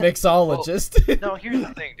 a mixologist. No, here's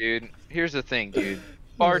the thing, dude. Here's the thing, dude. He's an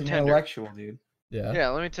Bartender. intellectual, dude. Yeah. Yeah,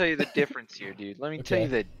 let me tell you the difference here, dude. Let me tell you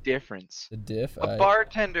the difference. The diff. A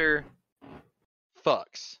bartender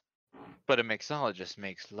fucks, but a mixologist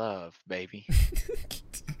makes love, baby.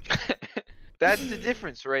 That's the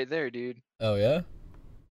difference right there, dude. Oh, yeah?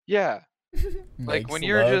 Yeah. Like, Makes when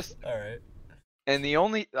you're love. just- Alright. And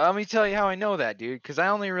let me tell you how I know that, dude. Because I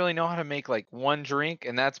only really know how to make like one drink,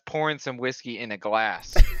 and that's pouring some whiskey in a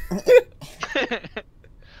glass.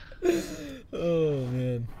 Oh,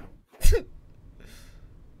 man.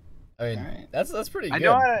 I mean, Alright. that's pretty I good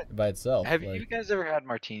know how to- by itself. Have like, you guys ever had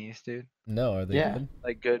martinis, dude? No, are they Yeah. good?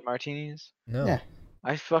 Like good martinis? No. Yeah.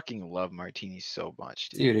 I fucking love martinis so much,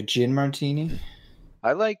 dude. Dude, a gin martini?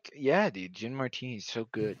 I like, yeah, dude. Gin martini's so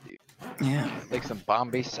good, dude. Yeah. Like some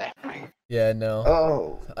Bombay Sapphire. Yeah, no.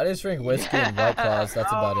 Oh. I just drink whiskey and White Claws.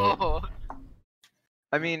 That's about it. bro.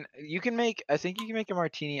 I mean, I think you can make a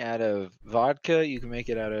martini out of vodka. You can make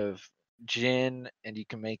it out of gin, and you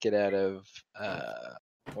can make it out of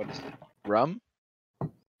what is it? Rum?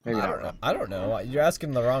 Maybe I not don't know. rum. I don't know. You're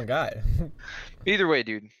asking the wrong guy. Either way,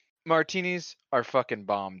 dude. Martinis are fucking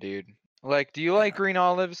bomb, dude. Like, do you like green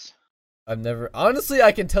olives? Honestly,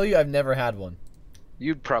 I can tell you I've never had one.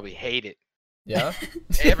 You'd probably hate it. Yeah?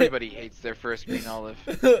 Everybody hates their first green olive.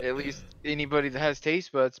 At least anybody that has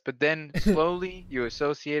taste buds. But then slowly you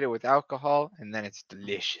associate it with alcohol, and then it's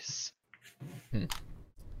delicious.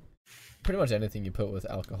 Pretty much anything you put with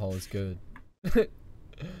alcohol is good.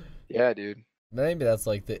 Yeah, dude. Maybe that's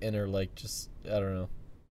like the inner, like, just, I don't know.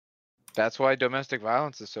 That's why domestic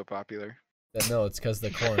violence is so popular. No, it's because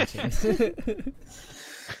of the quarantine.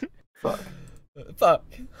 Fuck. Fuck.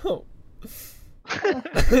 Oh.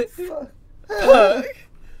 Fuck. Fuck.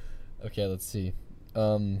 Okay, let's see.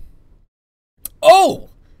 Oh!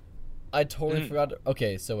 I totally forgot to...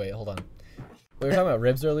 Okay, so wait, hold on. We were talking about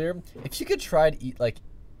ribs earlier. If you could try to eat, like,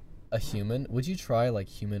 a human, would you try, like,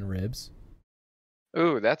 human ribs?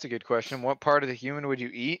 Ooh, that's a good question. What part of the human would you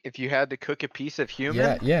eat if you had to cook a piece of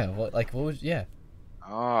human? Yeah. What would... Yeah.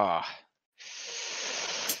 Ah.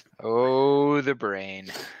 Oh, the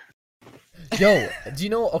brain. Yo, do you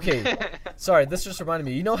know... Okay, sorry, this just reminded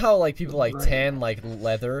me. You know how, like, people, like, tan, like,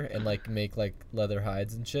 leather and, like, make, like, leather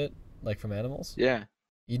hides and shit? Like, from animals? Yeah.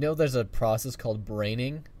 You know there's a process called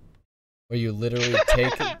braining, where you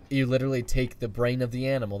literally take the brain of the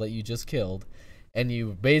animal that you just killed, and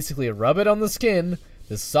you basically rub it on the skin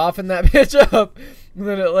to soften that bitch up. And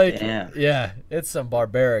then it Damn. yeah, it's some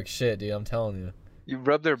barbaric shit, dude. I'm telling you. You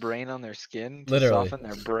rub their brain on their skin to Literally. soften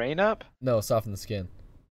their brain up? No, soften the skin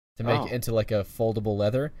to make Oh. it into like a foldable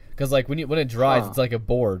leather. Because like when it dries, Huh. it's like a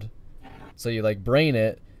board. So you like brain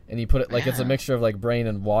it, and you put it like it's a Yeah. mixture of like brain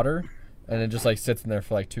and water, and it just like sits in there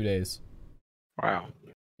for like 2 days. Wow.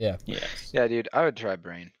 Yeah. Yes. Yeah, dude, I would try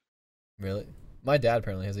brain. Really? My dad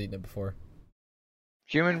apparently has eaten it before.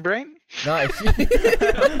 Human brain? Not I'm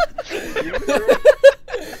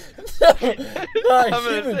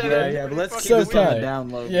human gonna brain. say Yeah, but let's keep So this on the kind. down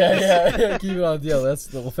low. Yeah, keep it on. Yeah,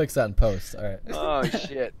 we'll fix that in post. All right. Oh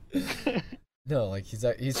shit. No, like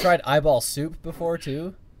he's tried eyeball soup before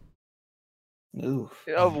too. Ooh.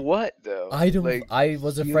 Of what though? I don't. Like, I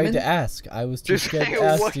was afraid human? to ask. I was too just scared like, to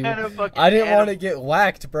ask what you. kind of fucking I didn't want to animal- get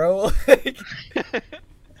whacked, bro.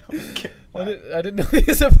 Like, I didn't know he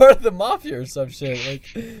was a part of the mafia or some shit.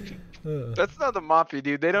 Like, That's not the mafia,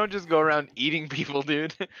 dude. They don't just go around eating people,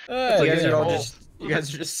 dude. You guys yeah. are all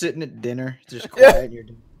just sitting at dinner, just quiet. And you're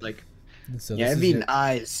like, So yeah, this I've is eaten your-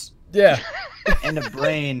 eyes Yeah. and a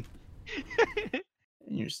brain.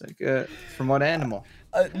 And you're just like, from what animal?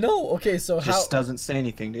 No. Okay. So how? Just doesn't say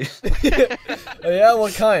anything, dude. Oh, yeah.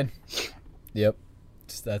 What kind? Yep.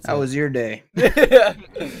 Just that's How it. was your day?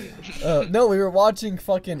 No, we were watching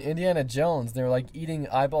fucking Indiana Jones. They were like eating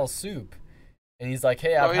eyeball soup, and he's like,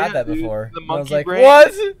 "Hey, I've Oh, had yeah, that dude, before." the And I was monkey like, brain.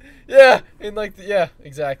 "What?" Yeah, and like, yeah,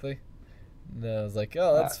 exactly. And I was like,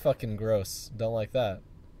 "Oh, that's fucking gross. Don't like that."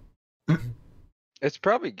 It's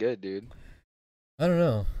probably good, dude. I don't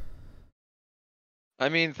know. I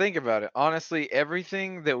mean, think about it. Honestly,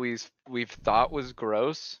 everything that we've thought was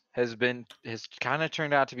gross has kind of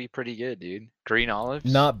turned out to be pretty good, dude. Green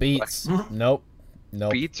olives. Not beets. Nope.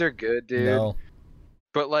 Nope. Beets are good, dude. No.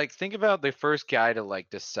 But like, think about the first guy to like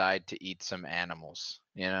decide to eat some animals.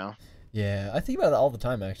 You know? Yeah, I think about that all the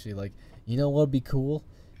time. Actually, like, you know what would be cool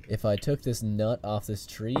if I took this nut off this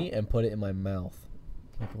tree and put it in my mouth.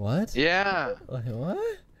 Like what? Yeah. Like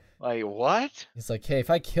what? Like what? He's like, hey, if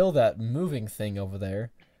I kill that moving thing over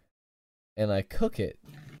there, and I cook it,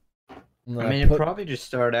 and then I mean, it probably just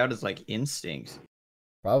started out as like instinct.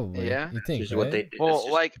 probably. Yeah. You think, Which is right? what they did.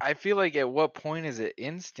 Well, like, I feel like at what point is it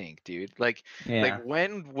instinct, dude? Like, yeah. like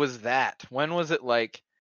when was that? When was it like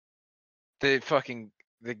the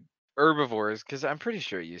herbivores? Because I'm pretty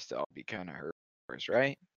sure it used to all be kind of herbivores,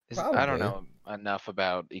 right? I don't Probably. know enough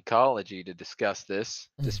about ecology to discuss this,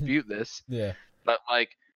 dispute this, Yeah. but like,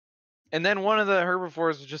 and then one of the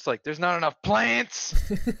herbivores was just like, "There's not enough plants.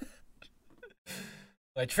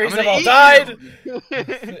 My trees I'm have all gonna died. eat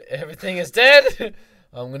 'em." Everything is dead.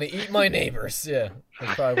 I'm gonna eat my neighbors. Yeah,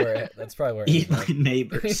 that's probably where. It Eat my ended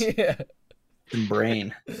neighbors. up. Yeah. And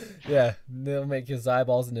brain. Yeah, they'll make his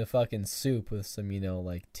eyeballs into fucking soup with some,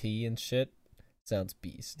 like tea and shit. Sounds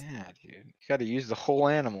beast. Yeah, dude. You got to use the whole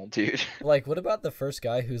animal, dude. Like, what about the first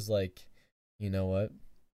guy who's like, you know what?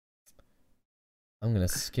 I'm gonna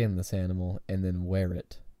skin this animal and then wear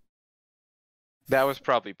it. That was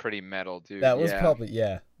probably pretty metal, dude. That was yeah. probably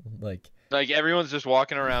like Like everyone's just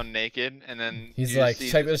walking around naked, and then He's you like, see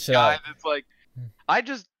 "Check this shit guy out." That's like,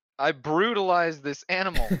 I brutalized this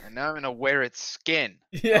animal, and now I'm gonna wear its skin.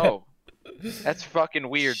 yeah. Oh, that's fucking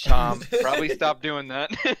weird, Tom. Probably stop doing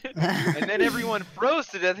that. And then everyone froze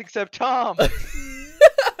to death except Tom.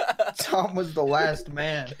 Tom was the last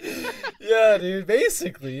man. Yeah, dude.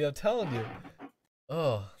 Basically, I'm telling you.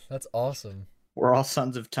 Oh, that's awesome. We're all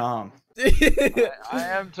sons of Tom. I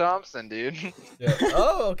am Thompson, dude. Yeah.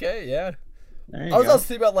 Oh, okay, yeah. There you I was go. also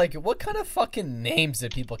thinking about like what kind of fucking names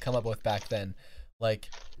did people come up with back then? Like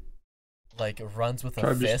runs with a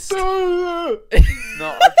Probably fist. just-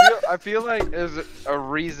 No, I feel like there's a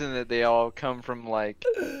reason that they all come from like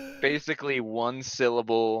basically one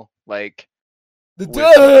syllable, like The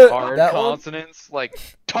with hard that one? consonants, like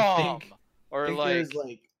Tom think- or I think like there's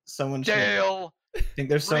like someone. From, Dale, I think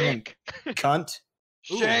there's someone. Rick, Cunt.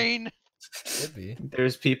 Shane. Could be.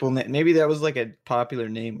 There's people. Maybe that was like a popular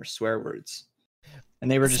name or swear words, and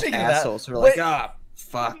they were just Speaking of that, assholes. Who were wait- like, ah,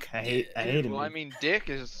 fuck, I hate him. Well, I mean, Dick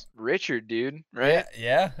is Richard, dude, right?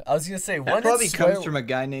 Yeah. I was gonna say that one probably comes from a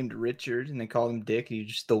guy named Richard, and they called him Dick. He's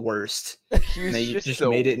just the worst. He was They just just the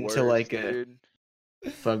made it into, worst, like, a dude.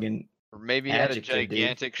 Fucking Or maybe he had a adjective, dude.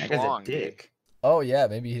 gigantic That guy's a schlong. dude. dick. Oh yeah,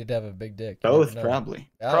 maybe he did have a big dick. You never Both know. probably.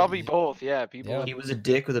 Yeah, Probably both, yeah. People. Yeah. He was a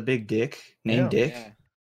dick with a big dick named Yeah. Dick. Yeah.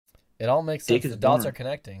 It all makes Dick sense. is The dots born. are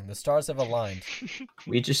connecting. The stars have aligned.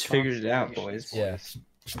 We just figured it out, Constellation boys.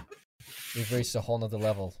 Yeah. We've reached a whole nother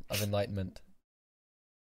level of enlightenment.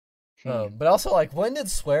 But also, like, when did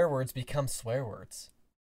swear words become swear words?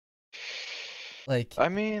 Like, I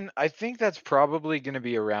mean, I think that's probably gonna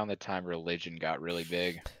be around the time religion got really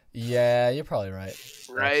big. yeah, you're probably right.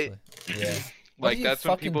 Right? Actually. Yeah. What are Like you that's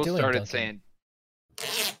when fucking people doing, started Duncan?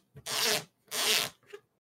 saying,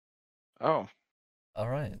 "Oh, All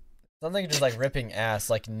right. Something just like ripping ass,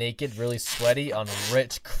 like naked, really sweaty on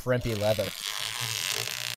rich, crimpy leather.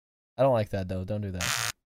 I don't like that though. Don't do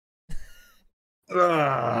that.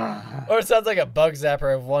 Or it sounds like a bug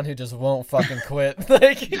zapper of one who just won't fucking quit.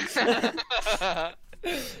 Like,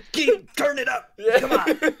 Turn it up. yeah. Come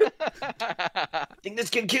on. Think this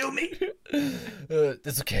can kill me?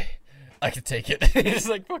 It's okay. I can take it. He just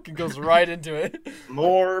like fucking goes right into it.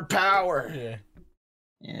 More power. Yeah.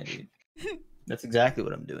 Yeah, dude. That's exactly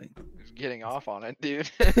what I'm doing. he's getting off on it, dude."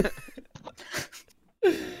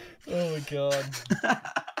 Oh my god.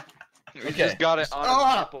 We Okay. just got it on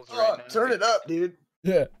his nipples right now. Turn it up, dude.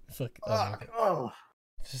 Yeah. Fuck. Oh, okay. Oh.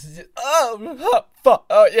 Oh, fuck.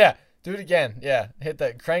 Oh, yeah. Do it again. Yeah. Hit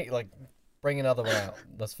that crank, like, bring another one out.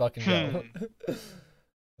 Let's fucking go.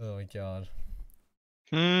 Oh my god.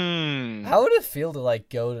 How would it feel to, like,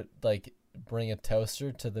 go to, like, bring a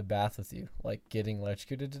toaster to the bath with you? Like, getting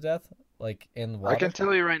electrocuted to death? Like, in water? I can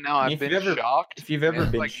tell you right now, I've If been you've ever- shocked. If you've ever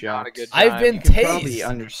It's, been like, not a shocked, good I've time. been you can probably tased.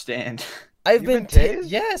 understand. I've You've been been tased?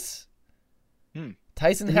 Yes. Hmm.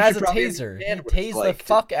 Tyson Then you has should a probably taser. He understand what it's tased like the to-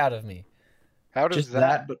 fuck out of me. How does Just that?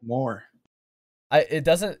 that, but more. It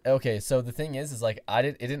doesn't. Okay, so the thing is like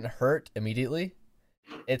it didn't hurt immediately.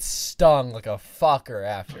 It stung like a fucker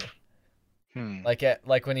after.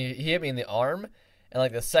 Like when he hit me in the arm, and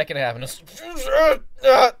like the second half,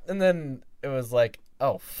 and then it was like,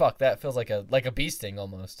 oh fuck, that feels like a bee sting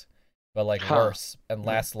almost, but like worse and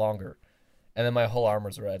lasts longer. And then my whole arm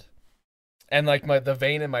was red, and like the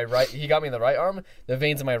vein in my right, he got me in the right arm. The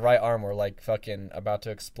veins in my right arm were like fucking about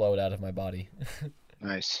to explode out of my body.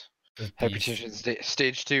 Nice. It was Hypertension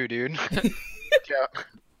stage 2, dude.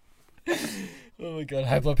 Oh my god,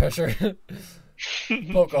 high blood pressure.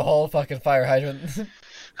 Poke a hole, fucking fire hydrant.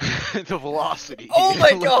 The velocity. Oh dude. my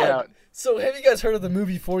Look god! out. So have you guys heard of the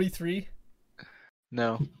movie 43?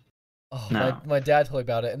 No. Oh, No. my dad told me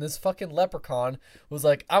about it, and this fucking leprechaun was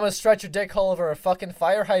like, I'm gonna stretch your dick hole over a fucking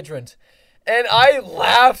fire hydrant. And I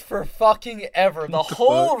laughed for fucking ever. The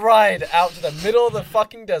whole ride out to the middle of the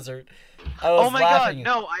fucking desert. I was Oh my laughing.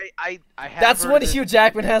 god, no, I have That's heard when of it. Hugh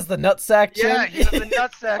Jackman has the nutsack chin. Yeah, he has the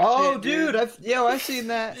nutsack Oh, shit, dude, I've seen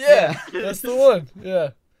that. Yeah, that's the one. Yeah.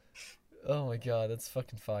 Oh my god, that's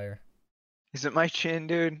fucking fire. Is it my chin,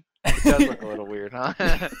 dude? It does look a little weird, huh?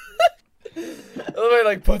 The way he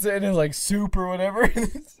like puts it in his like soup or whatever.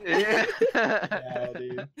 Yeah. Yeah,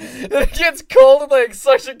 dude. It gets cold and like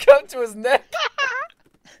suction cup to his neck.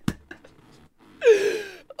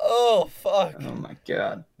 Oh fuck. Oh my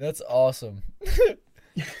god. That's awesome.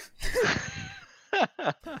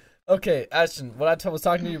 Okay, Ashton, what I was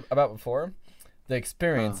talking to you about before, the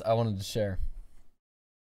experience I wanted to share.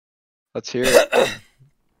 Let's hear it.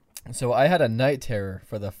 So I had a night terror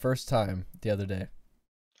for the first time the other day.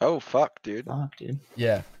 Oh fuck, dude. Fuck, dude.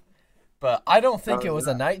 Yeah. But I don't think How it was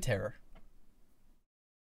was a night terror.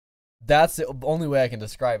 That's the only way I can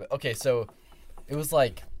describe it. Okay, so it was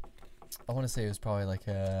like, I want to say it was probably like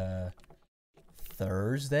a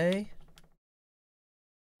Thursday.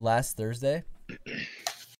 Last Thursday.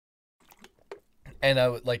 And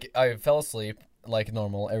I fell asleep like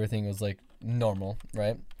normal. Everything was like normal,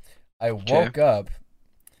 right? I woke up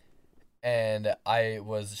and I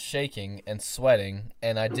was shaking and sweating,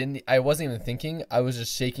 and I wasn't even thinking. I was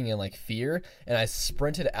just shaking in like fear, and I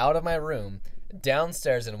sprinted out of my room,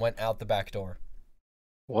 downstairs, and went out the back door.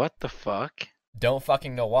 What the fuck? Don't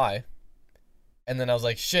fucking know why. And then I was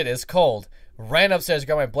like, shit, it's cold. Ran upstairs,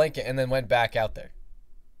 got my blanket, and then went back out there.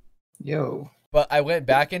 Yo. But I went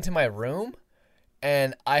back into my room,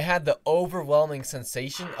 and I had the overwhelming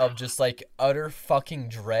sensation of just like utter fucking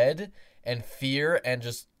dread and fear, and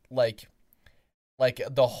just like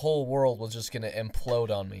the whole world was just gonna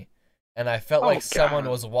implode on me. And I felt like someone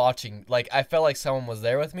was watching. Like I felt like someone was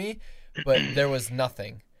there with me, but there was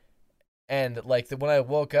nothing. And like when I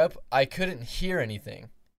woke up, I couldn't hear anything.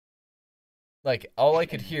 Like all I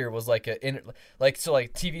could hear was like like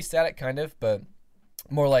TV static kind of, but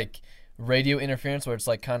more like radio interference where it's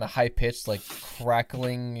like kind of high pitched, like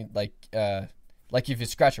crackling, like if you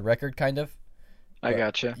scratch a record kind of. I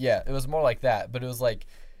gotcha. Yeah, it was more like that, but it was like,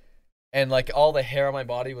 and like all the hair on my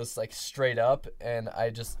body was like straight up, and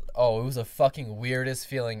it was a fucking weirdest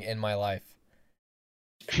feeling in my life.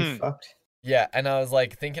 You fucked. Yeah, and I was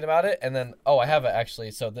like thinking about it, and then I have it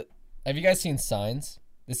actually. So have you guys seen Signs?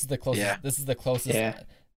 This is the closest. Yeah. This is the closest. Yeah.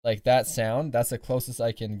 Like that sound, that's the closest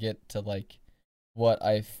I can get to like what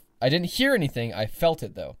I didn't hear anything. I felt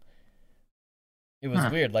it though. It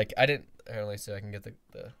was weird. Like I didn't. Here, let me see if I can get the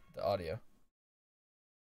audio.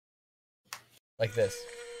 Like this.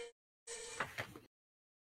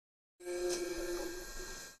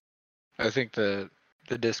 I think the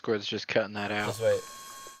Discord's just cutting that out. Just wait.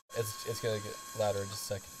 It's gonna get louder in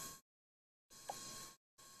just a second.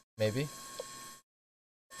 Maybe.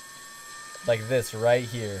 Like this right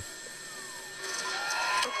here.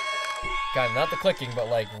 Kind of not the clicking, but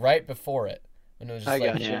like right before it. And it was just I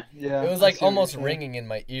like, got you. Yeah. it was like almost ringing in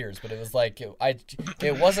my ears, but it was like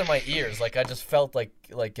it wasn't my ears. Like I just felt like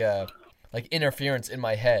interference in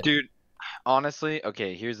my head. Dude, honestly,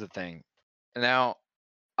 okay, here's the thing. Now,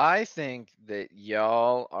 I think that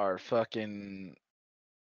y'all are fucking.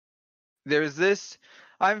 There's this.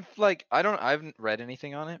 I'm like, I haven't read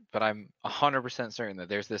anything on it, but I'm 100% certain that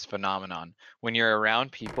there's this phenomenon when you're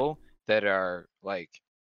around people that are like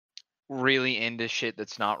really into shit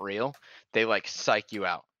that's not real, they like psych you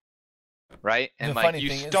out. Right? And The like funny you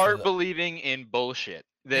thing is start that- believing in bullshit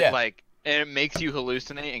that Yeah. like, and it makes you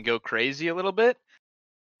hallucinate and go crazy a little bit.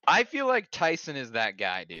 I feel like Tyson is that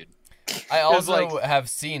guy, dude. I also like- have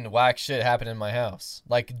seen whack shit happen in my house,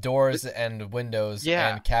 like doors and windows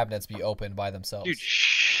Yeah. and cabinets be opened by themselves. Dude,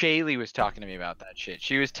 Shaylee was talking to me about that shit.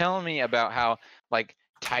 She was telling me about how like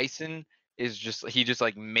Tyson is just he just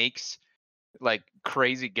like makes like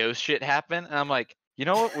crazy ghost shit happen. And I'm like, you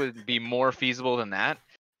know what would be more feasible than that?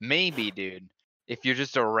 Maybe, dude. If you're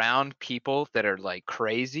just around people that are like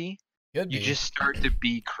crazy, Could you be. just start to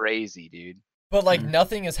be crazy, dude. But like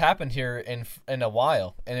nothing has happened here in a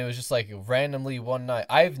while, and it was just like randomly one night.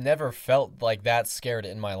 I've never felt like that scared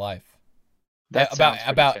in my life. That sounds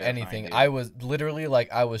pretty about terrifying, anything. dude. I was literally like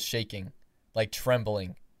I was shaking, like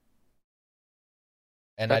trembling.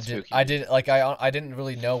 And That's I spooky. did like I didn't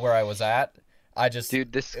really know where I was at. I just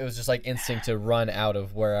Dude, this it was just like instinct to run out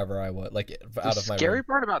of wherever I was, like out the of my scary room.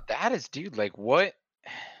 part about that is, dude, like what?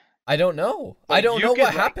 I don't know. I Like, don't you know could,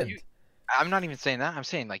 what like, happened. I'm not even saying that. I'm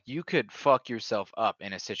saying like you could fuck yourself up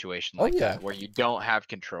in a situation Oh, like yeah. that where you don't have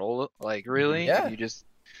control. Like really, Yeah. you just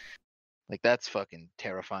like that's fucking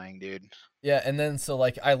terrifying, dude. Yeah, and then so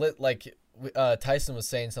like I lit like Tyson was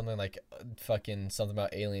saying something like fucking something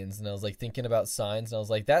about aliens, and I was like thinking about signs, and I was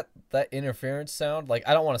like that interference sound, like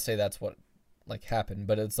I don't want to say that's what like happened,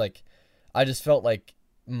 but it's like I just felt like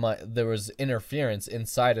there was interference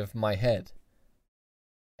inside of my head,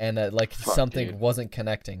 and like Fuck, something dude. wasn't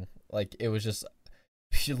connecting. Like it was just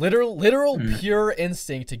literal pure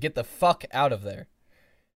instinct to get the fuck out of there.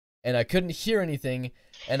 And I couldn't hear anything,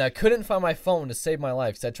 and I couldn't find my phone to save my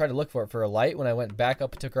life. So I tried to look for it for a light when I went back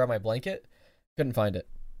up to grab my blanket. Couldn't find it.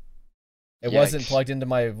 It wasn't Yikes. plugged into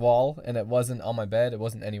my wall, and it wasn't on my bed. It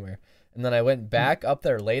wasn't anywhere. And then I went back up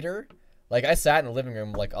there later. Like I sat in the living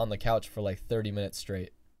room, like on the couch for like 30 minutes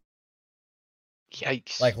straight.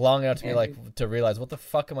 Yikes. Like long enough to be Yeah, like to realize what the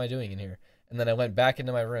fuck am I doing in here? And then I went back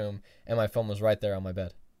into my room, and my phone was right there on my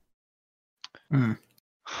bed.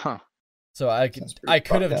 huh. So I Sounds could pretty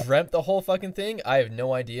have fucked up. dreamt the whole fucking thing. I have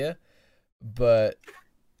no idea, but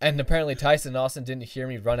and apparently Tyson and Austin didn't hear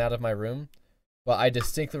me run out of my room, but I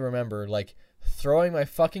distinctly remember like throwing my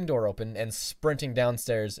fucking door open and sprinting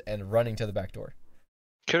downstairs and running to the back door.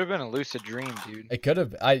 Could have been a lucid dream, dude. It could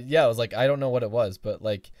have. I was like I don't know what it was, but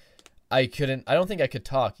like I couldn't. I don't think I could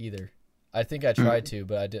talk either. I think I tried to,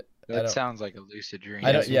 but I did. I That don't. sounds like a lucid dream.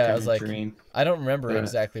 I don't- some yeah, I kind was of like- dream. I don't remember Yeah.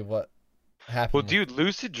 exactly what happened. Well, dude,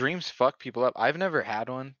 lucid dreams fuck people up. I've never had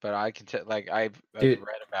one, but I can tell. Like I've Dude,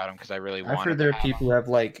 read about them because I really I've wanted. heard there to are have people who have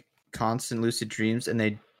like constant lucid dreams and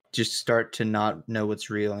they just start to not know what's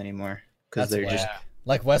real anymore because That's they're whack. just Yeah.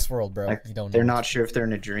 Like Westworld, bro. like, You don't know. they're what not to sure do. if they're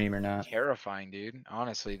in a dream or not. Terrifying, dude.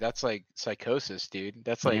 Honestly, that's like psychosis, dude.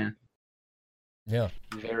 That's like Yeah. Yeah.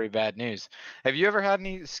 very bad news. Have you ever had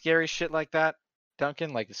any scary shit like that,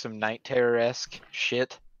 Duncan? Like some night terror esque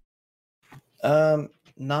shit?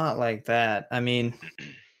 Not like that. I mean,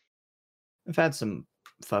 I've had some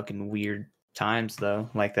fucking weird times though,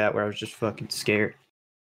 like that where I was just fucking scared.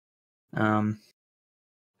 I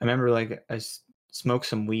remember like smoked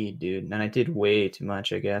some weed, dude, and I did way too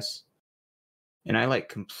much, I guess. And I like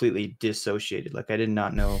completely dissociated. Like I did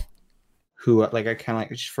not know who. Like I kind of like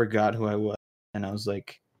just forgot who I was, and I was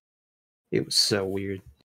like, it was so weird.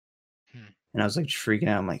 And I was like just freaking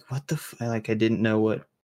out. I'm like, what the? Like I didn't know what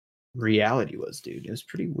reality was, dude. It was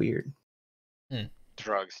pretty weird.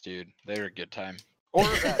 Drugs, dude. They're a good time. Or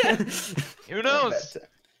who knows?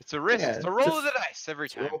 It's a risk. Yeah, it's it's a a roll of the dice every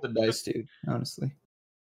Just time. roll the dice, dude. Honestly.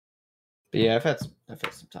 But yeah, I've had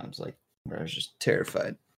some times like where I was just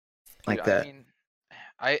terrified, like Dude, that. I mean,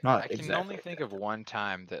 I Not can exactly only like think that. of one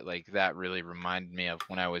time that like that really reminded me of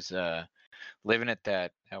when I was living at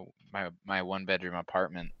that my one bedroom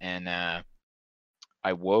apartment, and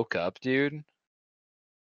I woke up, dude.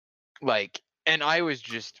 Like, and I was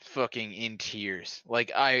just fucking in tears.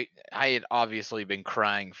 Like I had obviously been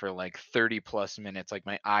crying for like 30 plus minutes. Like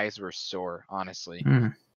my eyes were sore, honestly.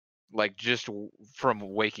 Mm. Like just from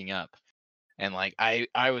waking up. And like I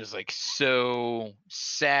was like so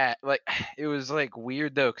sad. Like it was like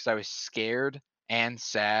weird though, cuz I was scared and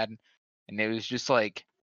sad, and it was just like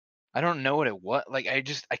I don't know what it was. Like I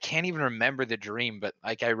can't even remember the dream, but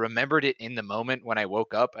like I remembered it in the moment when I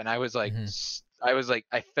woke up, and I was like Mhm.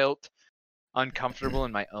 I felt uncomfortable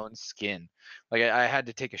in my own skin. Like I had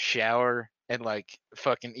to take a shower and like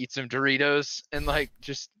fucking eat some Doritos, and like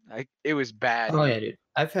just it was bad, Oh dude. yeah, dude.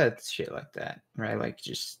 I've had shit like that, right? Like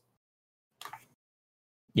just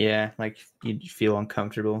yeah, like you feel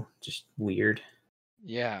uncomfortable, just weird,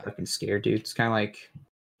 Yeah, fucking scared, dude. It's kind of like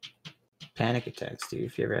panic attacks, dude.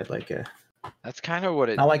 If you ever had like a that's kind of what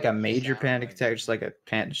it not like a major sounded panic like. attack,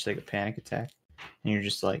 just like a panic attack, and you're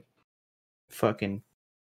just like fucking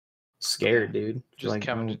scared, dude, for Just like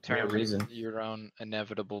coming to no real terms reason. with your own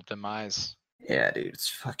inevitable demise. Yeah, dude, it's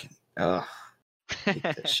fucking ugh, hate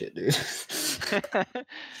that shit, dude.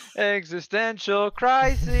 Existential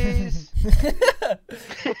crises. That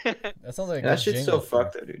sounds like a That good shit's so jingle for.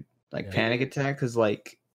 fucked though, dude. Like Yeah. panic attack, cause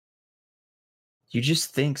like you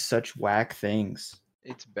just think such whack things.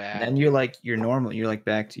 It's And bad. then you're like, you're normal. You're like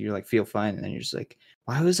back to, you're like, feel fine. And then you're just like,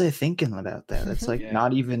 why was I thinking about that? That's like Yeah.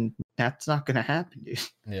 not even, that's not going to happen, dude.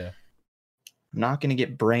 Yeah. I'm not going to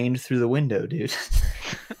get brained through the window, dude.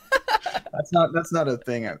 that's not a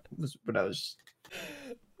thing. But I was,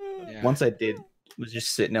 Yeah. once I did, was just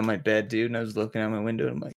sitting on my bed, dude. And I was looking out my window.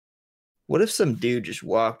 And I'm like, what if some dude just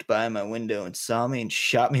walked by my window and saw me and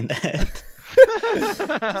shot me in the head? Just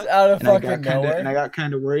out of And I fucking got kind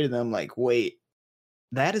nowhere. of worried. And I'm like, wait,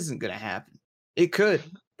 that isn't going to happen. It could,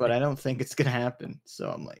 but I don't think it's going to happen. So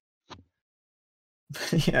I'm like,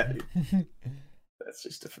 yeah, dude. That's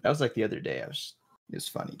just that was like the other day. It was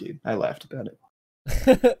funny, dude. I laughed about it.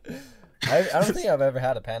 I don't think I've ever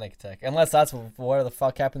had a panic attack, unless that's what the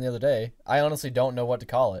fuck happened the other day. I honestly don't know what to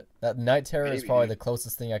call it. That night terror is Maybe, probably dude. the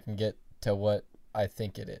closest thing I can get to what I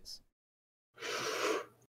think it is.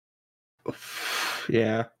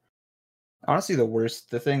 Yeah. Honestly,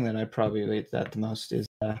 the thing that I probably relate that the most is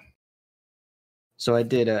so I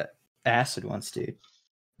did a acid once, dude.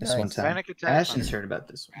 This one Nice. time. Panic attack. Ashton's heard about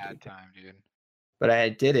this one, Bad dude. time, dude. But I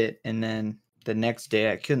did it, and then the next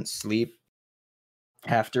day I couldn't sleep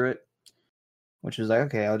after it, which was like,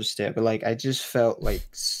 okay, I'll just stay up. But like I just felt like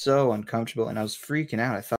so uncomfortable, and I was freaking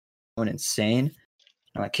out. I thought I was going insane.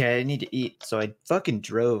 I'm like, okay, I need to eat. So I fucking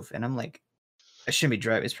drove, and I'm like, I shouldn't be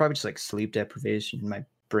driving. It's probably just like sleep deprivation. My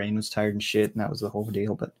brain was tired and shit, and that was the whole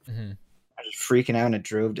deal. But Mhm. I was freaking out, and I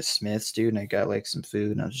drove to Smith's, dude, and I got like some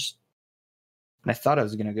food, and I thought I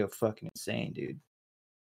was gonna go fucking insane, dude.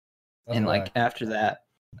 That's And like whack. after that,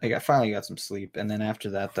 like I finally got some sleep, and then after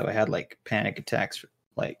that, though, I had like panic attacks,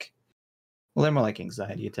 like, well, they're more like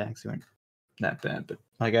anxiety attacks. They weren't that bad, but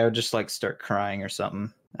like I would just like start crying or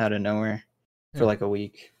something out of nowhere for Hmm. like a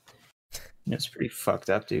week. And it was pretty fucked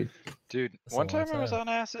up, dude. Dude, That's a one long time I was time. on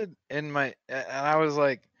acid and I was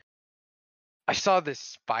like, I saw this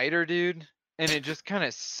spider, dude, and it just kind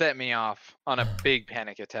of set me off on a big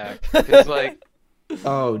panic attack. Cause like,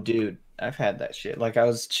 Oh, dude, I've had that shit. Like I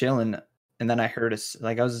was chilling, and then I heard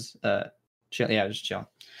like I was chill, yeah, I was chilling,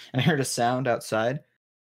 and I heard a sound outside.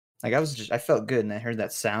 Like I felt good, and I heard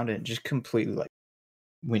that sound, and it just completely like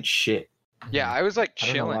went shit. yeah, I was like I don't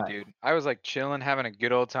know chilling, why. dude. I was like chilling, having a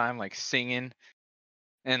good old time, like singing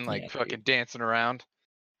and Yeah, like dude. fucking dancing around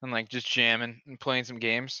and like just jamming and playing some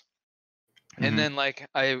games. And Mhm. then like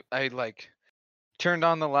I like turned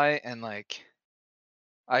on the light and like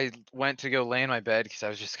I went to go lay in my bed because I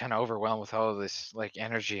was just kind of overwhelmed with all of this like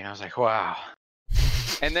energy, and I was like, wow.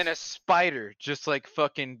 And then a spider just like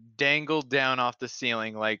fucking dangled down off the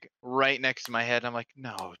ceiling, like right next to my head. I'm like,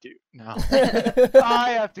 no, dude, no.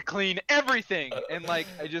 I have to clean everything. And like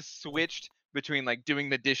I just switched between like doing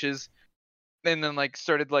the dishes and then like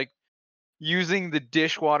started like using the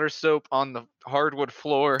dishwater soap on the hardwood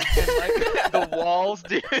floor and like the walls,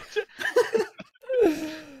 dude.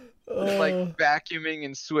 Just like Oh. vacuuming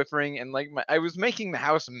and Swiffering, and like I was making the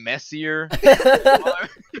house messier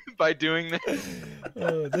by doing this.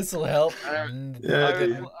 Oh, this will help. I- Yeah, I was,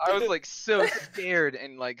 dude. I was like so scared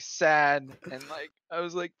and like sad and like I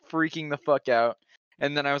was like freaking the fuck out.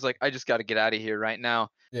 And then I was like, I just got to get out of here right now.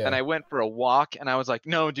 Yeah. and I went for a walk, and I was like,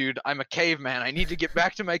 no, dude, I'm a caveman. I need to get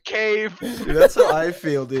back to my cave. Dude, that's how I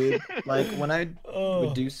feel, dude. Like when I Oh.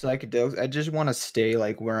 would do psychedelics, I just want to stay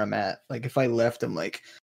like where I'm at. Like if I left, I'm like,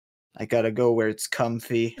 I gotta go where it's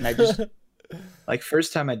comfy. And I just like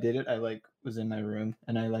first time I did it, I like was in my room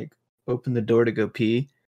and I like opened the door to go pee.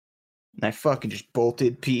 And I fucking just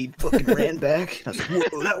bolted, peed, fucking ran back. And I was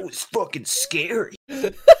like, whoa, that was fucking scary.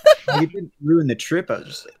 Like, it didn't ruin the trip. I was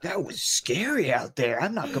just like, that was scary out there.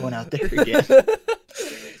 I'm not going out there again.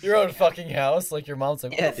 Your own fucking house, like your mom's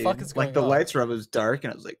like, what Yeah, the dude. fuck is going Like the on? lights were up, it was dark,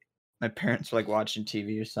 and I was like, my parents were like watching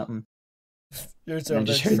TV or something. You're And I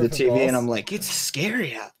just heard the TV, and I'm like, it's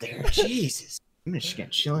scary out there. Jesus. I'm just gonna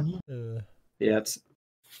chill in here. Yeah,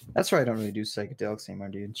 that's why I don't really do psychedelics anymore,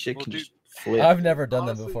 dude. Shit Well, can dude, just flip. I've never done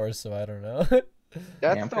Honestly- them before, so I don't know.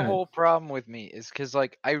 That's I'm the kinda- whole problem with me is because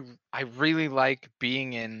like I really like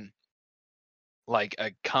being in like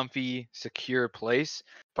a comfy, secure place,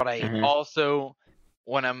 but I Mhm. also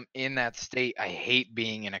when I'm in that state, I hate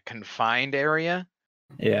being in a confined area.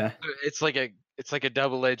 Yeah. It's like a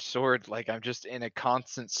double-edged sword. Like I'm just in a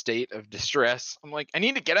constant state of distress. I'm like, I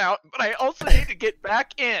need to get out, but I also need to get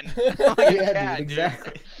back in. I'm like a Yeah, cat, dude, dude.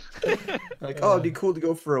 exactly. Like, oh, it'd be cool to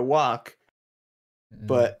go for a walk.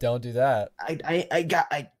 But- don't do that.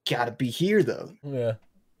 I gotta be here though. Yeah.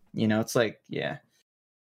 You know, it's like, yeah.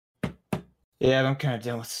 Yeah, I'm kind of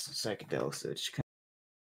done with psychedelics, so it's kind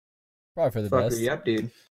Probably for the of fucker best. you up,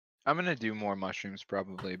 dude. I'm gonna do more mushrooms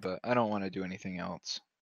probably, but I don't want to do anything else.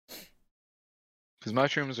 Because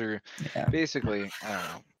mushrooms are Yeah. basically, I don't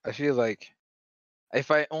know. I feel like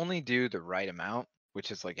if I only do the right amount,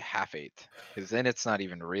 which is like a half-eighth, because then it's not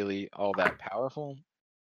even really all that powerful.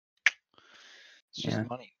 It's just Yeah.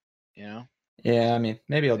 money, you know? Yeah, I mean,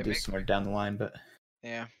 maybe I'll It do makes some more down the line, but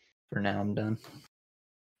Yeah. for now I'm done.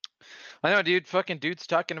 I know, dude. Fucking dude's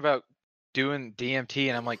talking about doing DMT,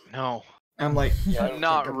 and I'm like, no, I'm like, I'm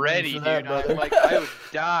not ready, dude. I'm like, I would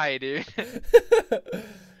die, dude.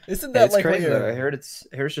 Isn't Yeah, that it's like crazy what though. you're... I heard it's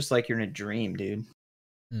just like you're in a dream, dude.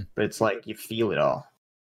 Hmm. But it's like you feel it all.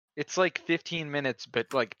 It's like 15 minutes,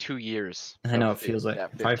 but like 2 years. I know of it feels like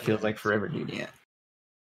that it probably 15 feels like minutes. forever, dude. Yeah.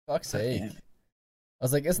 Fuck's sake. Yeah. I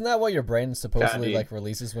was like, isn't that what your brain supposedly dude. like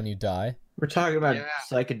releases when you die? We're talking about Yeah.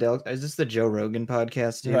 psychedelics. Is this the Joe Rogan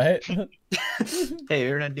podcast, dude? Right? Hey,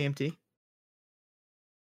 you're on DMT?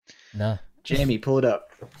 Nah. Jamie, pull it up.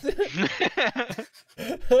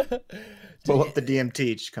 Pull up the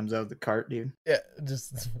DMT. It just comes out of the cart, dude. Yeah,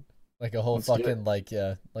 just like a whole Let's do it. fucking like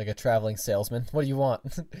like a traveling salesman. What do you want?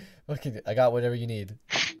 Okay, I got whatever you need.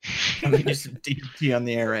 Let me do some DMT on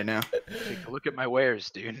the air right now. Take a look at my wares,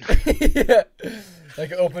 dude. Yeah.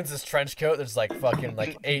 Like opens his trench coat. There's like fucking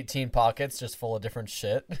like 18 pockets just full of different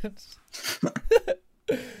shit.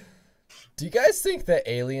 Do you guys think that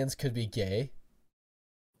aliens could be gay?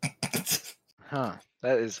 Huh.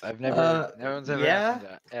 That is, I've never, no one's ever yeah. asked me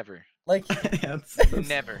that, ever. Like, That's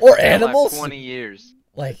Never. Or In my animals? 20 years.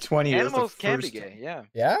 like 20 years. Animals the can be first- gay, yeah.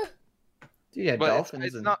 yeah? Dude, yeah, But dolphins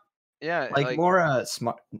it's and not, yeah, like more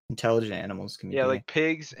smart, intelligent animals can be. yeah, gay. like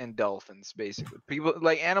pigs and dolphins, basically. People,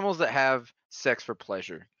 like animals that have sex for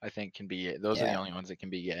pleasure, I think can be gay. Those are the Yeah. only ones that can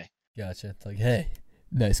be gay. Gotcha. It's like, hey,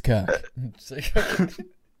 nice cock. It's like,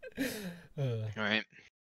 Right?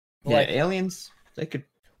 yeah, like, aliens. They could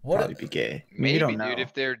what? probably be gay. I mean, Maybe, we don't dude,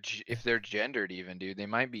 know. if they're gendered even, dude, they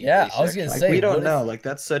might be Yeah, I was gonna asexual. Like say, we don't what if- know. Like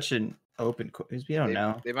that's such an open. We don't they,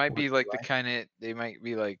 know. They might what be it's like the kind of, they might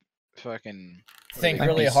be like fucking think might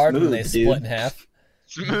really be hard when they smooth, split in dude. half.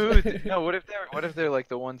 smooth. No, what if they're like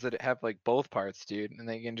the ones that have like both parts, dude, and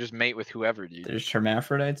they can just mate with whoever, dude. There's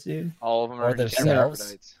hermaphrodites, dude. All of them Or are just themselves.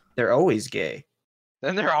 hermaphrodites. They're always gay.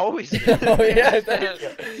 Then they're always Oh yeah, there you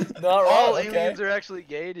go. Not All wrong. Okay. aliens are actually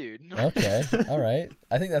gay, dude. Okay, all right.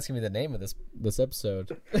 I think that's gonna be the name of this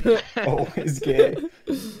episode. Always gay.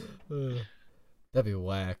 That'd be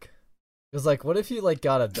whack. Cause like, what if you like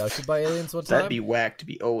got abducted by aliens one time? That'd be whack to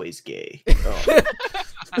be always gay.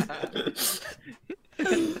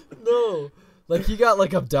 No, like he got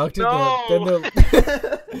like abducted. No! And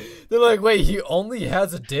then they're like, wait, he only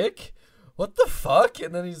has a dick? What the fuck?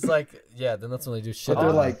 And then he's like, yeah. Then that's when they do shit. But they're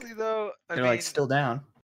on him. like- Honestly, though, I They're mean, like still down.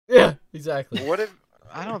 yeah, exactly. what if?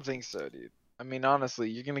 I don't think so, dude. I mean, honestly,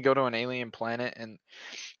 you're gonna go to an alien planet, and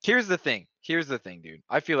here's the thing. Here's the thing, dude.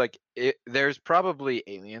 I feel like there's probably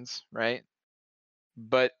aliens, right?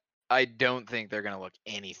 But I don't think they're gonna look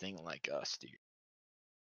anything like us, dude.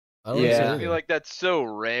 I don't Yeah. think so I either. feel like that's so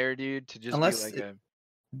rare, dude, to just Unless be like a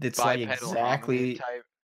It's like bipedal hominid exactly type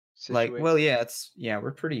like. situation. Well, yeah,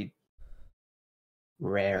 we're pretty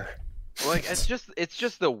rare. Like it's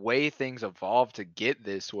just the way things evolved to get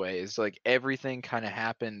this way. It's like everything kind of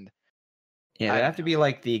happened Yeah, I they don't have to be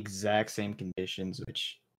like the exact same conditions,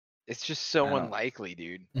 which It's just so I don't- unlikely,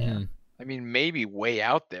 dude. Yeah. Mhm. I mean, maybe way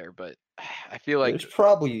out there, but I feel like there's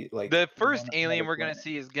probably like the first one alien other we're gonna planet.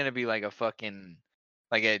 see is gonna be like a fucking,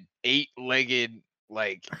 like a 8-legged,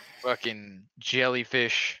 like fucking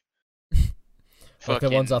jellyfish. Like the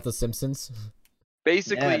ones Fucking off The Simpsons.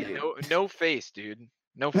 basically dude. no face, dude.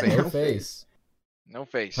 No No face. No face. No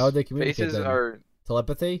face. How would they communicate Faces then? are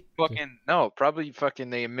Telepathy? fucking no, probably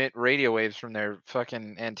fucking they emit radio waves from their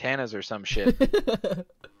fucking antennas or some shit.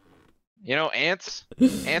 You know, ants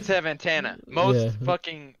have antenna. Most Yeah.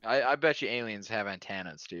 fucking I bet you aliens have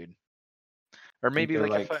antennas, dude. Or maybe they're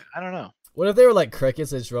like, like- I don't know. What if they were like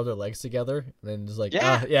crickets? They just rub their legs together and then just like,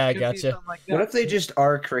 Yeah, yeah, I could be gotcha. something like What that. if they just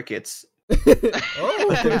are crickets?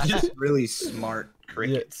 Oh, They're just really smart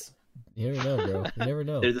crickets. you never know, bro. You never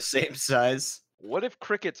know. They're the same size. What if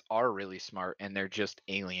crickets are really smart and they're just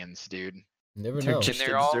aliens, dude? You never They're know. And just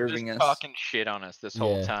they're all just observing us. talking shit on us this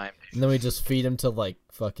whole Yeah. time. And then we just feed them to like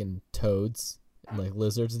fucking toads and like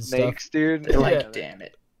lizards and stuff. Snakes, dude. They're like, Yeah. damn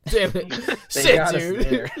it. Damn it. They Shit, got us dude.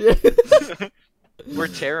 there. Yeah. We're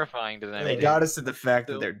terrifying to them. They dude. got us to the fact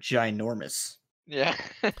that Still- they're ginormous. Yeah.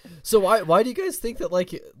 So why do you guys think that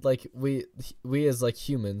like we as like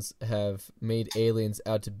humans have made aliens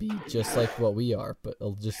out to be just like what we are, but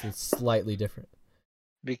just slightly different?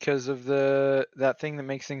 Because of that thing that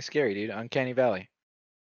makes things scary, dude. Uncanny Valley.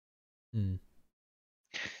 Hmm.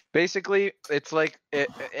 Basically, it's like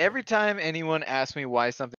every time anyone asks me why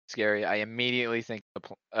something's scary, I immediately think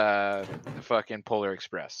the fucking Polar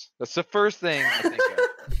Express. That's the first thing I think of.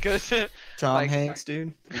 Because Tom Like- Hanks,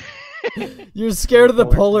 dude. You're scared of the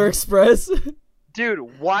Polar Polar Express?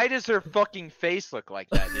 dude, why does her fucking face look like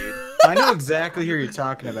that, dude? I know exactly who you're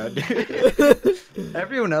talking about, dude.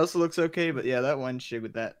 Everyone else looks okay, but yeah, that one chick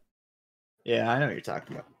with that. Yeah, I know what you're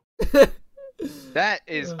talking about. That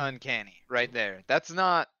is uncanny right there. That's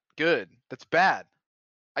not good. That's bad.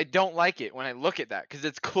 I don't like it when I look at that because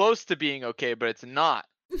it's close to being okay, but it's not.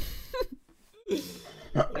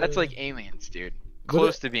 That's like aliens, dude. What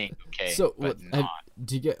Close to being okay, so but what- not.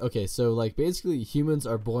 Do you get okay? So like basically, humans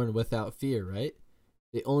are born without fear, right?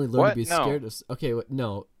 They only learn to What? be No. scared of. Okay,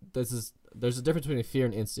 no. There's a difference between fear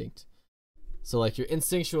and instinct. So like you're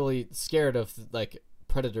instinctually scared of like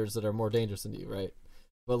predators that are more dangerous than you, right?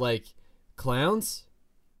 But like clowns,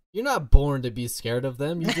 you're not born to be scared of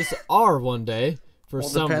them. You just are one day for Well,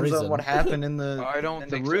 some depends reason. on what happened in the I don't in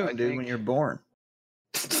the think so. room, I dude, when think- you're born.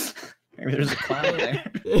 Maybe there's a clown there.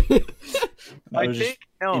 I That was just think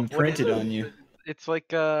no. what it imprinted is, on you. is It's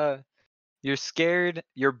like you're scared.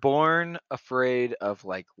 You're born afraid of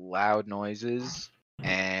like loud noises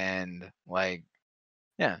and like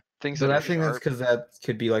things. So that I are think that's sharp. because that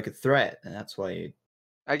could be like a threat, and that's why.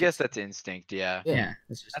 I guess that's instinct. Yeah. Yeah.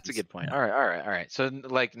 it's just That's a good point. All right. So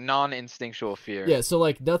like non-instinctual fear. Yeah, so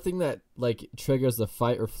like nothing that like triggers the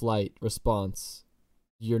fight or flight response,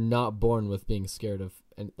 you're not born with being scared of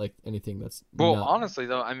like anything that's Well, not. honestly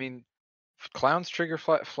though, I mean, clowns trigger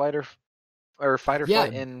flight or fight or Yeah.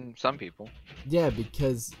 flight in some people. Yeah,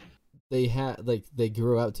 because they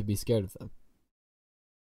grew out to be scared of them,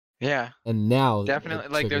 Yeah, and now definitely.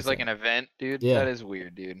 it Like there's triggers like that. an event, dude. Yeah. That is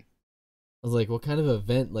weird, dude. I was like, what kind of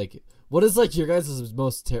event? Like, what is like your guys'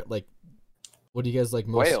 most like? What do you guys like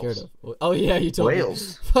most scared Whales. of? Oh yeah, you told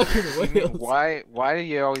Whales. me. Fucking I mean, whales. why do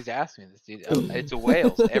you always ask me this, dude? It's a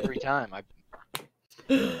whales every time.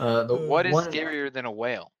 What is one, scarier than a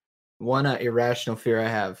whale? One irrational fear I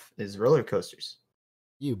have is roller coasters.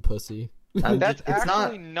 You pussy. That's it's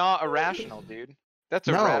actually not irrational, dude. That's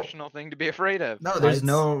a No. rational thing to be afraid of. No, there's Heights,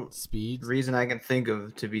 no speed. reason I can think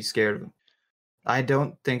of to be scared of them. I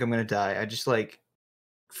don't think I'm gonna die. I just like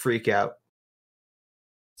freak out.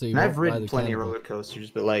 So you And I've won't ride ridden the plenty of cannibal. roller coasters,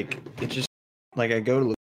 but like it's just like I go to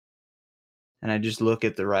look and I just look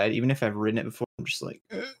at the ride, even if I've ridden it before. I'm just like,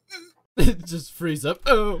 Just freeze up.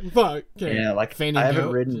 Oh fuck. Okay. yeah, like Fainting I haven't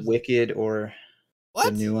out, ridden just- Wicked or What?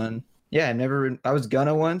 the new one. Yeah, I've never ridden. I was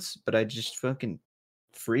gonna once, but I just fucking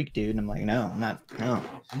freaked, dude. And I'm like, no, I'm not. No,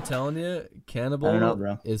 I'm telling you, I don't know, cannibal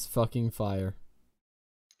bro. is fucking fire.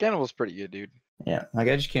 Cannibal's pretty good, dude. Yeah, like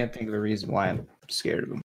I just can't think of a reason why I'm scared of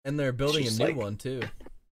them. And they're building a just new like- one too.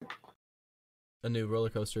 A new roller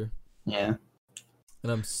coaster. Yeah,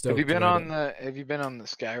 And I'm stoked. Have you to been ride on it. the Have you been on the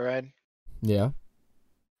Sky Ride? Yeah.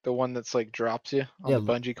 The one that's like drops you on Yeah, the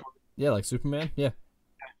bungee cord? Yeah, like Superman. Yeah.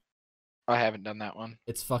 I haven't done that one.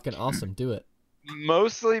 It's fucking awesome. Do it.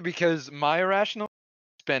 Mostly because my irrational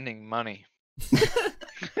spending money.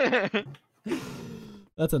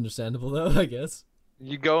 That's understandable though, I guess.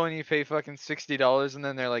 You go and you pay fucking $60 and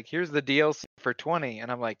then they're like, here's the DLC for 20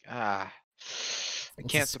 and I'm like, I It's a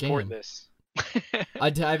can't support scam. this.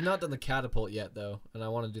 I've not done the catapult yet though, and I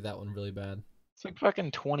want to do that one really bad. It's like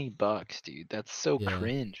fucking $20, dude. That's so Yeah.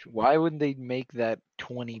 cringe. Why would they make that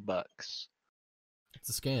 $20? It's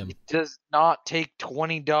a scam. It does not take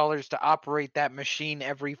 $20 to operate that machine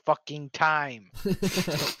every fucking time.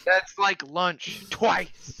 That's like lunch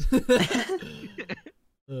twice.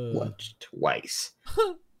 Lunch twice.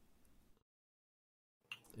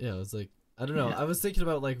 Yeah, it was like, I don't know. Yeah. I was thinking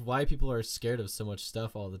about like why people are scared of so much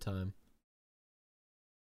stuff all the time.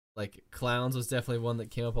 Like clowns was definitely one that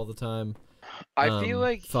came up all the time. I feel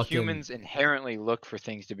like fucking- humans inherently look for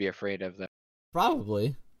things to be afraid of. Though.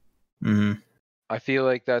 Probably. Mm-hmm. I feel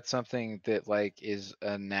like that's something that like is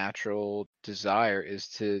a natural desire is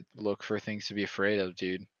to look for things to be afraid of,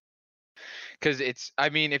 dude. Because I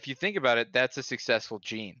mean, if you think about it, that's a successful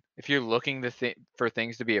gene. If you're looking for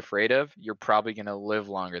things to be afraid of, you're probably gonna live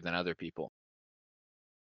longer than other people.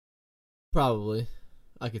 Probably.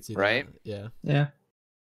 I could see Right? that. Yeah. Yeah.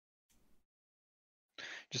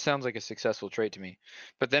 Just sounds like a successful trait to me.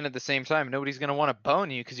 But then at the same time, nobody's gonna want to bone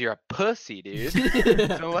you because you're a pussy, dude.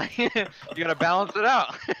 So like, you gotta balance it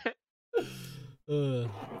out.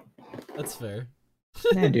 That's fair.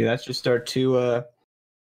 Yeah, dude. That's just our two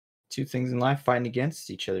things in life fighting against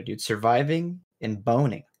each other, dude. Surviving and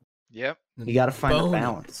boning. Yep. You gotta find Boning. a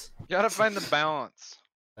balance. You gotta find the balance.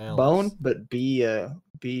 Bone, but be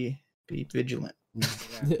vigilant.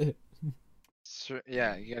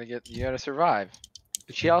 Yeah, you gotta survive.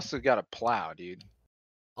 But you also gotta plow, dude.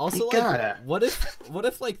 Also, You like, gotta. what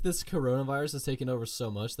if like this coronavirus has taken over so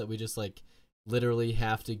much that we just like literally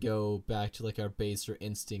have to go back to like our baser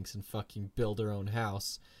instincts and fucking build our own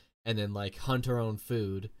house, and then like hunt our own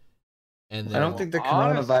food, and then I don't think the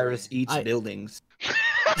honestly, coronavirus eats buildings.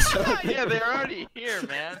 Yeah, they're already here,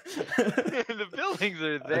 man. The buildings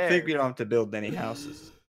are there. I think we don't have to build any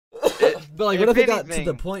houses. But like, what if if it got to the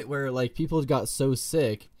anything- point where like people got so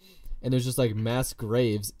sick, and there's just like mass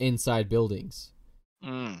graves inside buildings,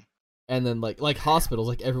 Mm. and then like hospitals,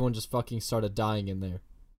 like everyone just fucking started dying in there,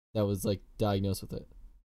 that was like diagnosed with it,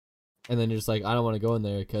 and then you're just like, I don't want to go in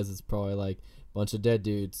there because it's probably like a bunch of dead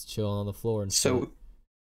dudes chilling on the floor and So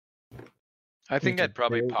shit. I think It's a I'd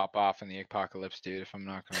probably very- pop off in the apocalypse, dude. If I'm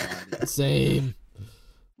not gonna lie. to you. Same.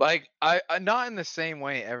 Like I not in the same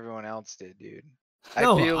way everyone else did, dude.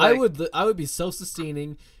 No, I feel I like would be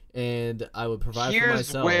self-sustaining, and I would provide for here's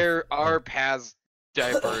myself. where our paths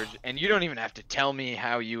diverge, and you don't even have to tell me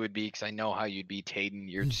how you would be, because I know how you'd be, Tayden.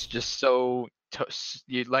 You're just so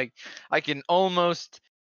you like I can almost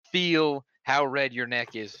feel how red your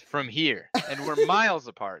neck is from here, and we're miles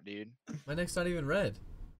apart, dude. My neck's not even red.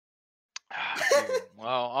 Dude, well,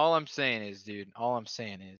 all I'm saying is,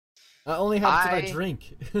 I only have to I-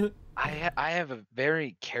 drink. I have a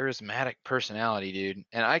very charismatic personality, dude,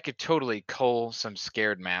 and I could totally cull some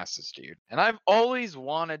scared masses, dude. And I've always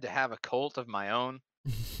wanted to have a cult of my own,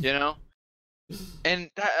 you know? And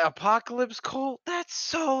that apocalypse cult, that's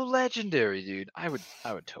so legendary, dude. I would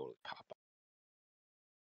totally pop up.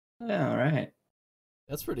 yeah, all right.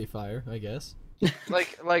 That's pretty fire, I guess.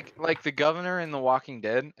 Like the governor in The Walking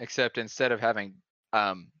Dead, except instead of having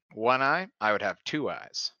one eye, I would have two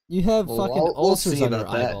eyes. You have Well, fucking we'll ulcers see on your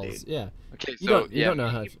about that, eyeballs. dude. Yeah. Okay, You so don't- you yeah, don't know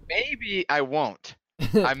how maybe I won't.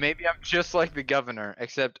 Maybe I'm just like the governor,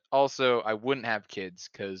 except also I wouldn't have kids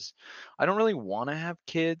because I don't really want to have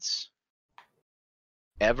kids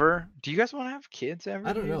ever. Do you guys want to have kids ever?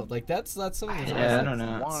 I don't know. dude? Like that's something that's Yeah, always, I don't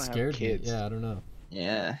know. wanna have scared me. kids. Yeah, I don't know.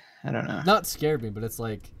 Yeah, I don't know. Not scared me, but it's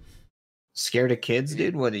like Scared of kids,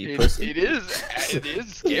 dude? What are you, It pussy? is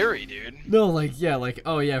scary, dude. no, like yeah, like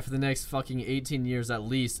oh yeah, for the next fucking 18 years at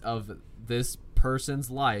least of this person's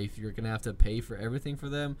life, you're gonna have to pay for everything for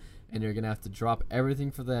them, and you're gonna have to drop everything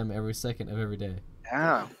for them every second of every day.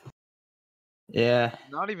 Yeah. Yeah.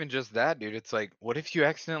 Not even just that, dude. It's like, what if you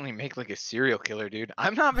accidentally make like a serial killer, dude?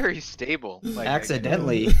 I'm not very stable. Like,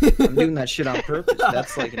 Accidentally. I'm doing that shit on purpose.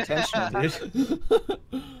 That's like intentional, dude.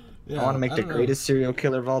 Yeah, I want to make the don't know. greatest serial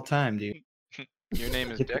killer of all time, dude. Your name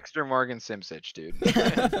is Dexter Morgan Simsich, dude.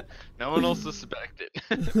 No one will suspect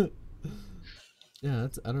it. Yeah,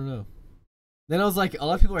 that's, I don't know. Then I was like, a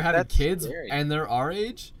lot of people are having That's kids, scary. and they're our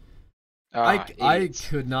age. Ah, I idiots.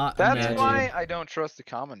 could not That's imagine. why I don't trust the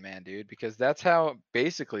common man, dude, because that's how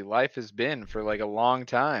basically life has been for like a long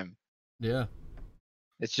time. Yeah.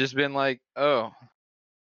 It's just been like, oh,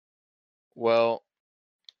 well,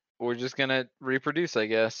 we're just gonna reproduce, I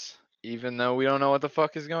guess, even though we don't know what the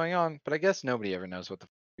fuck is going on. But I guess nobody ever knows what the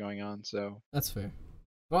fuck is going on, so That's fair.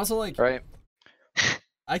 But also, like, right.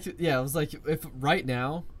 I could, yeah, it was like, if right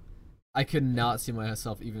now, I could not see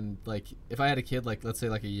myself even, like, if I had a kid, like, let's say,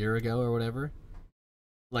 like, a year ago or whatever,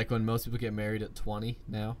 like, when most people get married at 20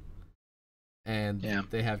 now, and Yeah.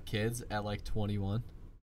 they have kids at like 21.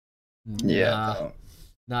 Yeah. Nah, no.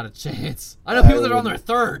 not a chance. I know people that are on their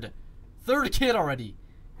wouldn't. third kid already,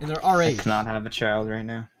 and they're our I age. cannot have a child right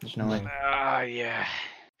now. There's no way. Ah, yeah.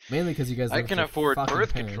 Mainly because you guys. I live with can your afford fucking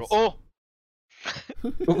birth parents. control.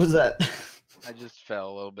 Oh, What was that? I just fell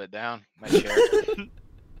a little bit down my chair.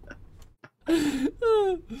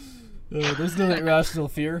 There's no irrational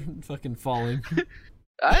fear in fucking falling.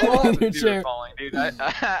 I Fall don't in have your a fear chair. of falling, dude.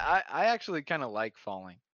 I actually kind of like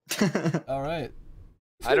falling. All right.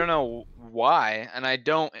 I don't know why, and I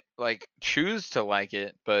don't like choose to like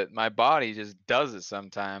it, but my body just does it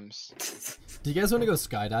sometimes. Do you guys want to go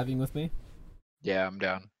skydiving with me? Yeah, I'm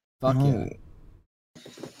down. Fuck No.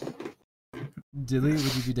 yeah. Dilly,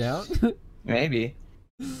 would you be down? Maybe.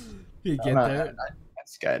 You'd I'm get not- there.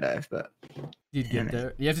 I'd skydive, but You'd Damn get it.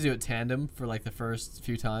 there. You have to do it tandem for like the first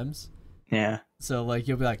few times. yeah. So like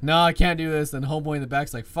you'll be like, no, I can't do this. Then homeboy in the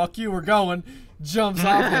back's like, fuck you, we're going. Jumps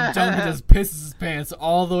off and Duncan just pisses his pants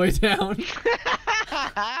all the way down.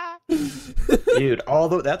 Dude,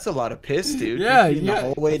 that's a lot of piss, dude. Yeah, You're peeing yeah. the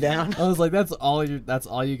whole way down. I was like, that's all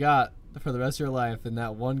you got for the rest of your life in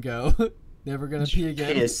that one go. Never gonna pee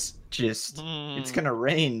again. Piss, just it's Mm. gonna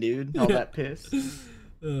rain, dude. All Yeah. that piss.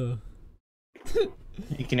 Ugh.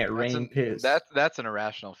 You can get rain piss. That's an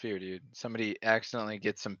irrational fear, dude. Somebody accidentally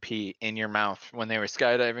gets some pee in your mouth when they were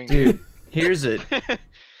skydiving. Dude, here's it.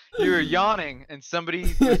 You were yawning and somebody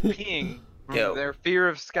was peeing from Yo. their fear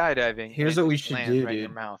of skydiving. and Here's it what we just should lands do, right in your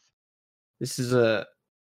dude. mouth. This is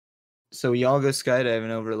so we all go skydiving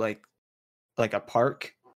over like a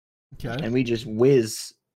park, Okay. and we just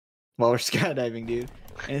whiz while we're skydiving, dude.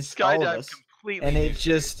 And it's all of Skydive us. completely. And it new.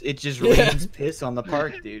 just Yeah. rains piss on the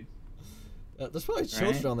park, dude. There's probably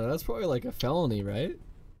children on there. That's probably like a felony, right?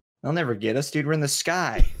 They'll never get us, dude. We're in the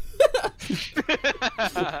sky.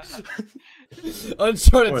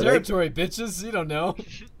 Uncharted Or they- territory, bitches. You don't know.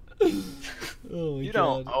 Oh my You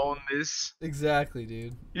god. don't own this. Exactly,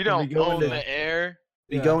 dude. You When we don't go own into- the air.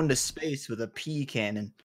 We Yeah. go into space with a pea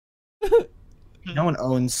cannon. No one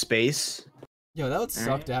owns space. Yo, that would suck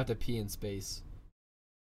Alright. to have to pee in space.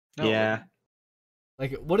 No, Yeah.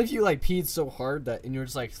 Like, what if you like peed so hard that and you're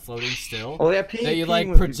just like floating still Oh yeah, pee. that you peeing like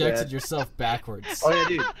would be projected bad. yourself backwards? Oh yeah,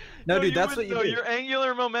 dude. No, dude, you that's what wouldn't you know. do. Your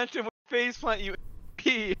angular momentum would face plant you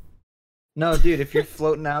pee. No, dude, if you're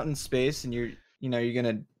floating out in space and you're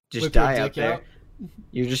gonna just Whip your die out dick there. out?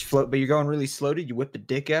 You just float, but you're going really slow, dude. You whip the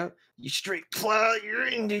dick out. You straight plow. You're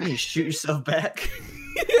in, dude. You shoot yourself back.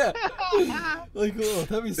 Yeah. Like, oh,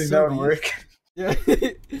 that'd be Think so that would neat. work. Yeah.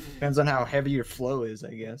 Depends on how heavy your flow is,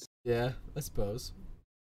 I guess. Yeah, I suppose.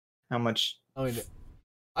 How much? I mean,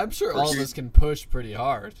 I'm sure For all of sure. us can push pretty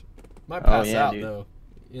hard. Might Oh, pass yeah, out dude. though.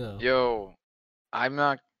 You know. Yo, I'm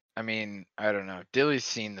not. I mean, I don't know. Dilly's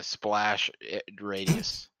seen the splash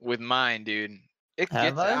radius with mine, dude. It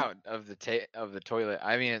Have gets I? out of the toilet.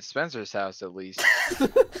 I mean, at Spencer's house at least.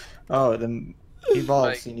 Oh, then we've all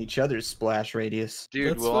Like- seen each other's splash radius.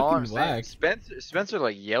 Dude, That's well, all I'm fucking saying, whack. Spencer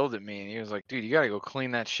like yelled at me and he was like, "Dude, you gotta go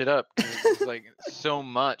clean that shit up." 'cause It's like so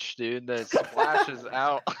much, dude, that it splashes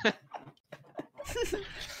out.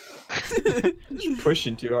 You're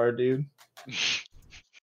pushing too hard, dude.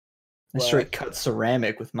 I straight cut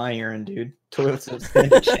ceramic with my urine, dude. Toilets don't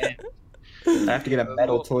stand a chance. I have to get a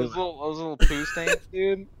metal toilet. Those little poo stains,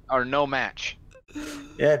 dude, are no match.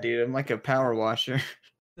 Yeah, dude, I'm like a power washer.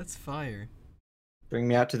 That's fire. Bring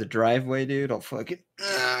me out to the driveway, dude. I'll fucking.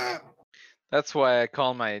 That's why I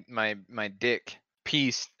call my dick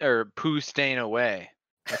poo stain away.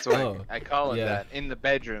 That's why Oh, I call it yeah. that in the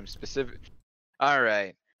bedroom specific. All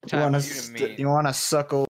right, You time want for you to to meet. you want to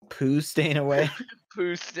suck old poo stain away?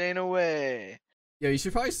 Poo stain away. Yeah, you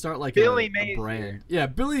should probably start like Billy a Mays brand. here. Yeah,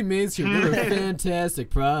 Billy Mays here. They're a fantastic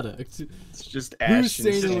product. It's just Who's Ashton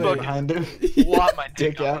staying standing away? behind him. Want my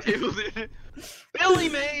dick, Dick on out. the table, dude. Billy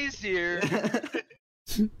Mays here.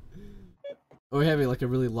 Or we have like a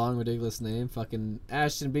really long, ridiculous name. Fucking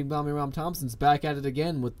Ashton Big Mommy Rom Thompson's back at it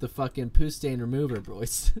again with the fucking poo stain remover,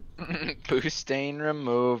 boys. Poo stain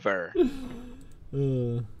remover.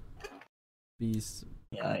 Beast.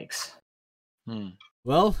 Yikes. Hmm.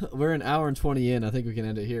 Well, we're an hour and 20 in. I think we can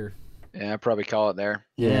end it here. Yeah, I'd probably call it there.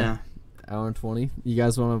 Yeah. Hour and 20. You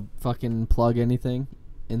guys want to fucking plug anything?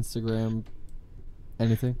 Instagram?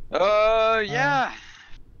 Anything? Yeah.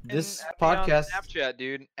 This And add me on podcast. Snapchat,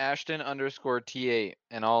 dude. Ashton_T8,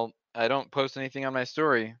 and I don't post anything on my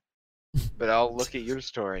story, but I'll look at your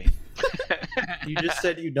story. You just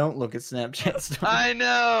said you don't look at Snapchat stories. I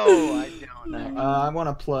know. I don't. I want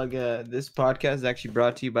to plug this podcast is actually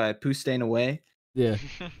brought to you by Poo Stain Away. Yeah.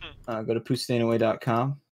 Go to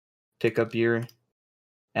poostainaway.com. Pick up your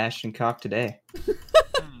Ashton cock today.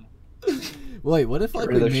 Wait, what if like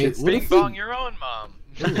Get rid we of made? shit. What Bing if bong we, your own mom.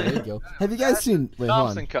 Ooh, there you go. Have you guys seen? Wait,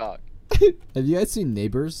 hold Thompson on. cock. Have you guys seen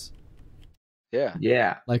Neighbors? Yeah.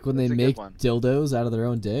 Yeah. Like when That's they a good make one. dildos out of their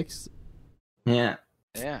own dicks. Yeah.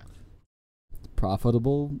 Yeah.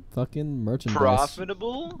 Profitable fucking merchandise.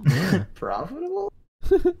 Profitable. Yeah. Profitable?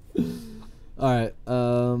 All right.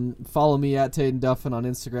 Follow me at Taden Duffin on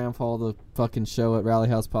Instagram. Follow the fucking show at Rally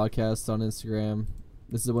House Podcast on Instagram.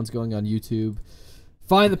 This is the one's going on YouTube.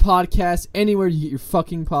 Find the podcast anywhere you get your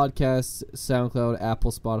fucking podcasts. SoundCloud,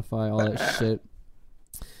 Apple, Spotify, all that shit.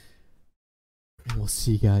 And we'll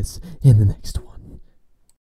see you guys in the next one.